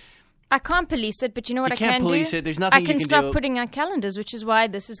 I can't police it, but you know what I can do? You can't police it. There's nothing you can do. I can stop putting out calendars, which is why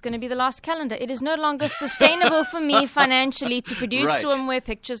this is going to be the last calendar. It is no longer sustainable for me financially to produce swimwear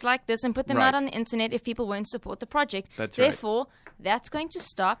pictures like this and put them out on the internet if people won't support the project. Therefore, that's going to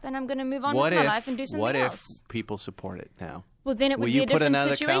stop, and I'm going to move on with my life and do something else. What if people support it now? Well, then it would be a different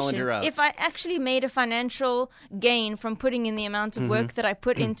situation. If I actually made a financial gain from putting in the amount of work that I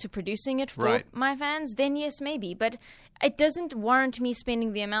put into producing it for my fans, then yes, maybe. But it doesn't warrant me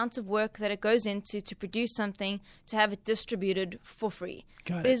spending the amount of work that it goes into to produce something to have it distributed for free.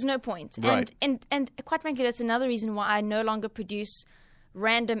 There's no point. Right. And quite frankly, that's another reason why I no longer produce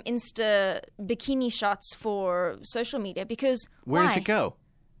random Insta bikini shots for social media, because where does it go?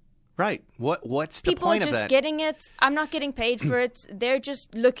 Right. What's the point of that? People are just getting it. I'm not getting paid for it. They're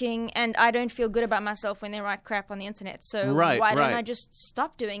just looking, and I don't feel good about myself when they write crap on the internet. So why don't I just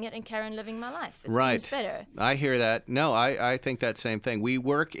stop doing it and carry on living my life? It seems better. I hear that. No, I think that same thing. We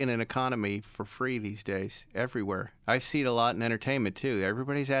work in an economy for free these days, everywhere. I see it a lot in entertainment, too.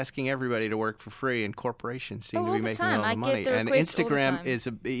 Everybody's asking everybody to work for free, and corporations seem to be making all the money. And Instagram is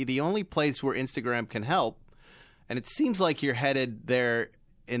the only place where Instagram can help, and it seems like you're headed there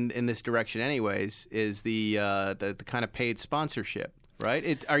in this direction anyways, is the kind of paid sponsorship,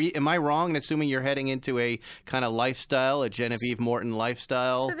 right? Am I wrong in assuming you're heading into a kind of lifestyle, a Genevieve Morton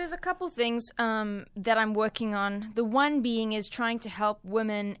lifestyle? So there's a couple things that I'm working on. The one being is trying to help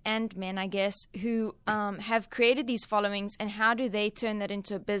women and men, I guess, who have created these followings, and how do they turn that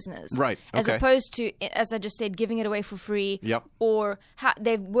into a business? Right. Okay. As opposed to, as I just said, giving it away for free. Yep. Or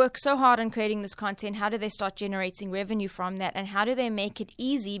they've worked so hard on creating this content. How do they start generating revenue from that? And how do they make it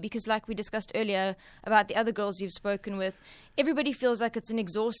easy? Because like we discussed earlier about the other girls you've spoken with, everybody feels like like it's an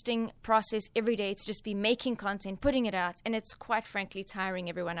exhausting process every day to just be making content, putting it out, and it's quite frankly tiring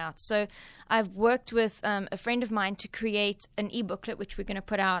everyone out. So I've worked with a friend of mine to create an e-booklet, which we're going to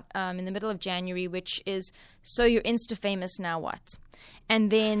put out in the middle of January, which is So You're Insta Famous Now What? And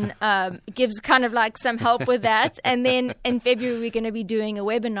then gives kind of like some help with that. And then in February, we're going to be doing a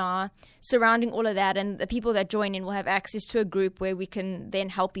webinar surrounding all of that. And the people that join in will have access to a group where we can then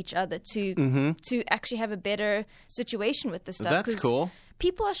help each other to actually have a better situation with this stuff. That's cool.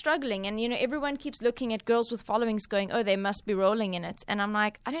 People are struggling, and everyone keeps looking at girls with followings going, oh, they must be rolling in it. And I'm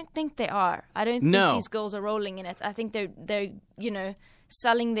like, I don't think they are. I don't think these girls are rolling in it. I think they're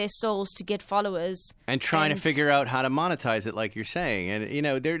selling their souls to get followers and trying to figure out how to monetize it, like you're saying.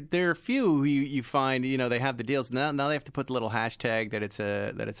 And there are a few who you find they have the deals now they have to put the little hashtag that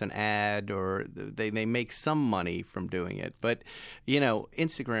it's an ad, or they make some money from doing it. But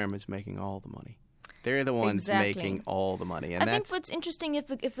Instagram is making all the money. They're the ones making all the money. And I think what's interesting, if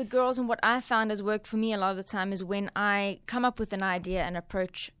the girls, and what I found has worked for me a lot of the time, is when I come up with an idea and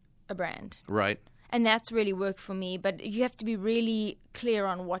approach a brand. Right. And that's really worked for me. But you have to be really clear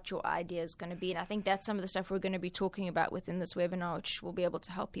on what your idea is going to be. And I think that's some of the stuff we're going to be talking about within this webinar, which will be able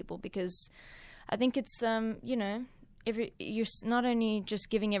to help people. Because I think it's, you're not only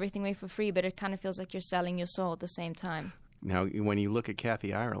just giving everything away for free, but it kind of feels like you're selling your soul at the same time. Now, when you look at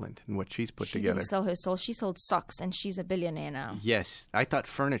Kathy Ireland and what she's put together. She didn't sell her soul. She sold socks, and she's a billionaire now. Yes. I thought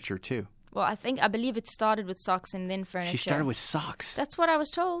furniture, too. Well, I believe it started with socks and then furniture. She started with socks. That's what I was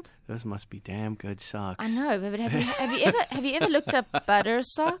told. Those must be damn good socks. I know, but have you ever looked up butter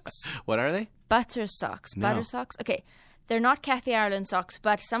socks? What are they? Butter socks. No. Butter socks. Okay. They're not Kathy Ireland socks,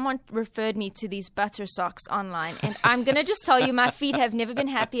 but someone referred me to these butter socks online. And I'm going to just tell you, my feet have never been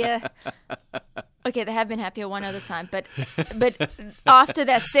happier. Okay, they have been happier one other time. But after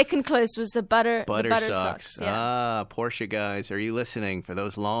that, second close was the butter socks. Yeah. Porsche guys, are you listening? For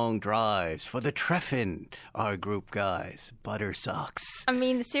those long drives, for the Treffin, our group guys, butter socks. I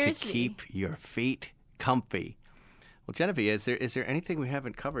mean, seriously. To keep your feet comfy. Well, Genevieve, is there anything we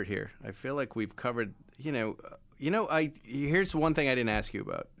haven't covered here? I feel like we've covered, here's one thing I didn't ask you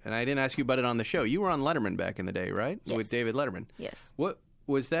about, and I didn't ask you about it on the show. You were on Letterman back in the day, right? Yes. With David Letterman. Yes. What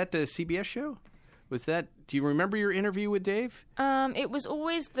was that? The CBS show? Was that? Do you remember your interview with Dave? It was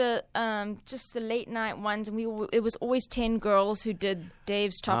always just the late night ones, and it was always 10 girls who did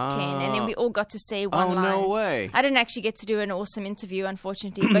Dave's top 10, and then we all got to say one line. Oh, no way! I didn't actually get to do an awesome interview,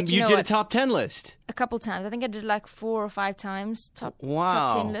 unfortunately. But you did a top 10 list a couple times. I think I did like 4 or 5 times top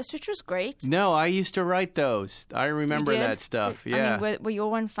 10 list, which was great. No, I used to write those. I remember that stuff. Yeah. I mean, were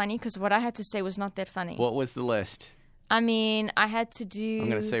your one funny? Because what I had to say was not that funny. What was the list? I mean, I had to do... I'm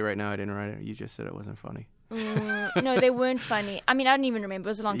going to say right now I didn't write it. You just said it wasn't funny. No, they weren't funny. I mean, I don't even remember.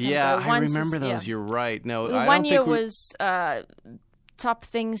 It was a long time ago. Yeah, I remember those. Yeah. You're right. No, I one don't year think was top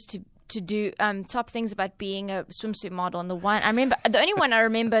things to do, top things about being a swimsuit model. And the only one I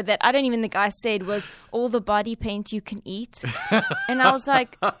remember that I don't even think I said was all the body paint you can eat. And I was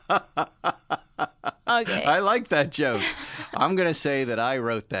like, okay. I like that joke. I'm going to say that I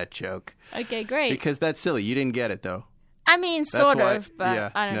wrote that joke. Okay, great. Because that's silly. You didn't get it, though. I mean, sort of,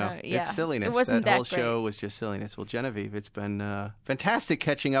 but I don't know. Yeah. It's silliness. It wasn't that whole great. show was just silliness. Well, Genevieve, it's been fantastic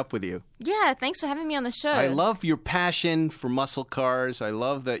catching up with you. Yeah, thanks for having me on the show. I love your passion for muscle cars. I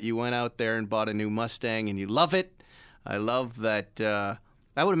love that you went out there and bought a new Mustang, and you love it. I love that.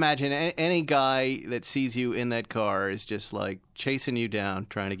 I would imagine any guy that sees you in that car is just like chasing you down,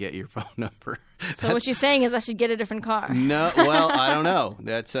 trying to get your phone number. So what you're saying is I should get a different car. No, well, I don't know.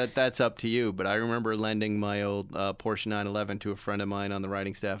 That's up to you. But I remember lending my old Porsche 911 to a friend of mine on the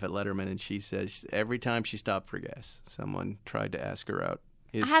writing staff at Letterman, and she says every time she stopped for gas, someone tried to ask her out.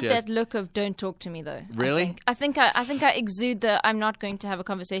 I have that look of don't talk to me, though. Really? I think I exude the I'm not going to have a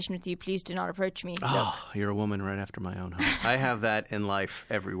conversation with you. Please do not approach me. Oh, you're a woman right after my own heart. I have that in life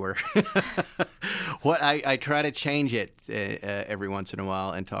everywhere. I try to change it every once in a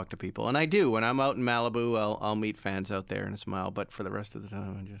while and talk to people, and I do. When I'm out in Malibu, I'll meet fans out there and smile. But for the rest of the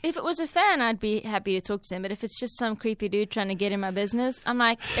time, if it was a fan, I'd be happy to talk to him. But if it's just some creepy dude trying to get in my business, I'm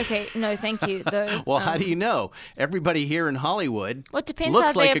like, okay, no, thank you. Though. Well, how do you know? Everybody here in Hollywood. Well, it depends.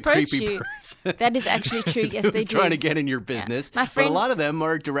 Looks like a creepy person. That is actually true. Yes, they do. Trying to get in your business. Yeah. But a lot of them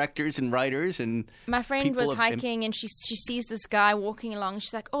are directors and writers. And my friend was hiking, and she sees this guy walking along.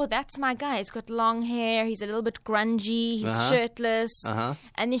 She's like, "Oh, that's my guy. He's got long hair. He's a little bit grungy. He's shirtless."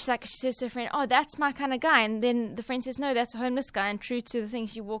 And then she says to her friend, "Oh, that's my kind of guy." And then the friend says, "No, that's a homeless guy." And true to the thing,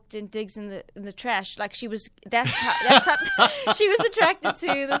 she walked in, digs in the trash. Like she was. That's how she was attracted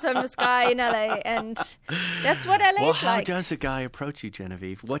to this homeless guy in LA, and that's what LA's like. Well, how does a guy approach you, Genevieve?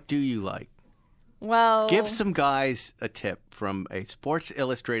 What do you like? Well, give some guys a tip from a Sports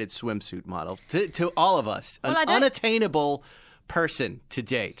Illustrated swimsuit model to all of us, an unattainable person to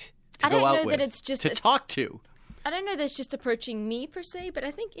date, to go out with, to talk to. I don't know that's just approaching me per se, but I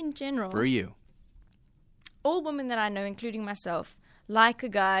think in general, for you, all women that I know, including myself, like a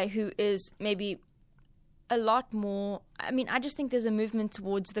guy who is maybe a lot more. I mean, I just think there's a movement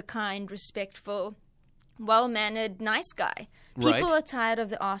towards the kind, respectful, well-mannered, nice guy. People are tired of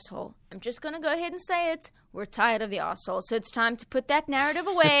the asshole. I'm just going to go ahead and say it. We're tired of the asshole. So it's time to put that narrative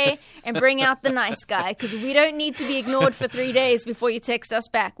away and bring out the nice guy, because we don't need to be ignored for 3 days before you text us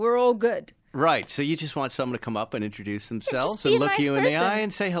back. We're all good. Right. So you just want someone to come up and introduce themselves and look you in the eye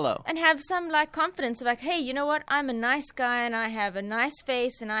and say hello. And have some confidence of hey, you know what? I'm a nice guy and I have a nice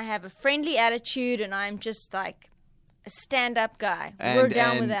face and I have a friendly attitude and I'm just a stand-up guy. We're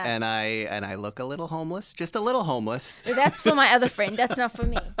down with that. And I look a little homeless, just a little homeless. That's for my other friend. That's not for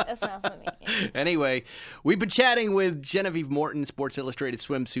me. Anyway, we've been chatting with Genevieve Morton, Sports Illustrated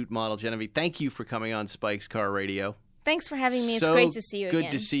swimsuit model. Genevieve, thank you for coming on Spike's Car Radio. Thanks for having me. It's great to see you again.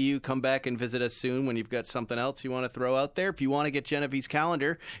 Good to see you. Come back and visit us soon when you've got something else you want to throw out there. If you want to get Genevieve's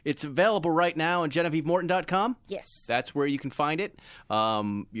calendar, it's available right now on GenevieveMorton.com. Yes. That's where you can find it.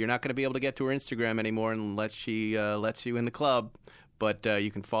 You're not going to be able to get to her Instagram anymore unless she lets you in the club, but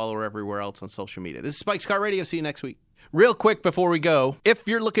you can follow her everywhere else on social media. This is Spike's Car Radio. See you next week. Real quick before we go, if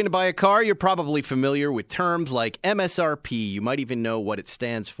you're looking to buy a car, you're probably familiar with terms like MSRP. You might even know what it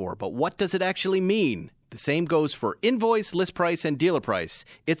stands for, but what does it actually mean? The same goes for invoice, list price, and dealer price.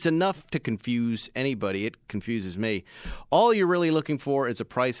 It's enough to confuse anybody. It confuses me. All you're really looking for is a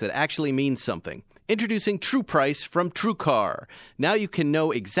price that actually means something. Introducing True Price from TrueCar. Now you can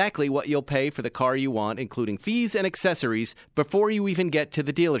know exactly what you'll pay for the car you want, including fees and accessories, before you even get to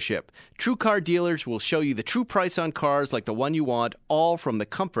the dealership. TrueCar dealers will show you the true price on cars like the one you want, all from the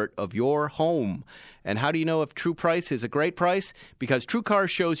comfort of your home. And how do you know if True Price is a great price? Because TrueCar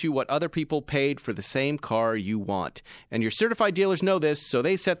shows you what other people paid for the same car you want. And your certified dealers know this, so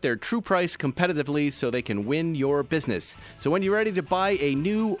they set their true price competitively so they can win your business. So when you're ready to buy a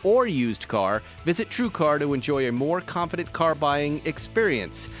new or used car, visit TrueCar to enjoy a more confident car buying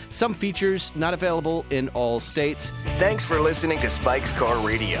experience. Some features not available in all states. Thanks for listening to Spike's Car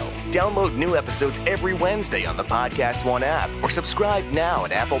Radio. Download new episodes every Wednesday on the Podcast One app or subscribe now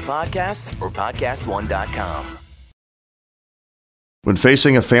at Apple Podcasts or podcastone.com. When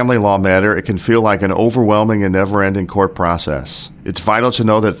facing a family law matter, it can feel like an overwhelming and never-ending court process. It's vital to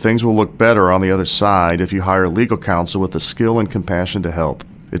know that things will look better on the other side if you hire legal counsel with the skill and compassion to help.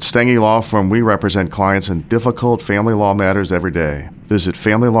 At Stengy Law Firm, we represent clients in difficult family law matters every day. Visit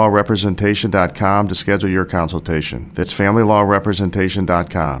FamilyLawRepresentation.com to schedule your consultation. That's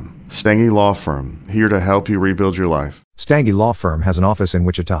FamilyLawRepresentation.com. Stengy Law Firm, here to help you rebuild your life. Stengy Law Firm has an office in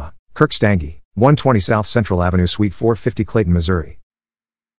Wichita. Kirk Stengy, 120 South Central Avenue, Suite 450, Clayton, Missouri.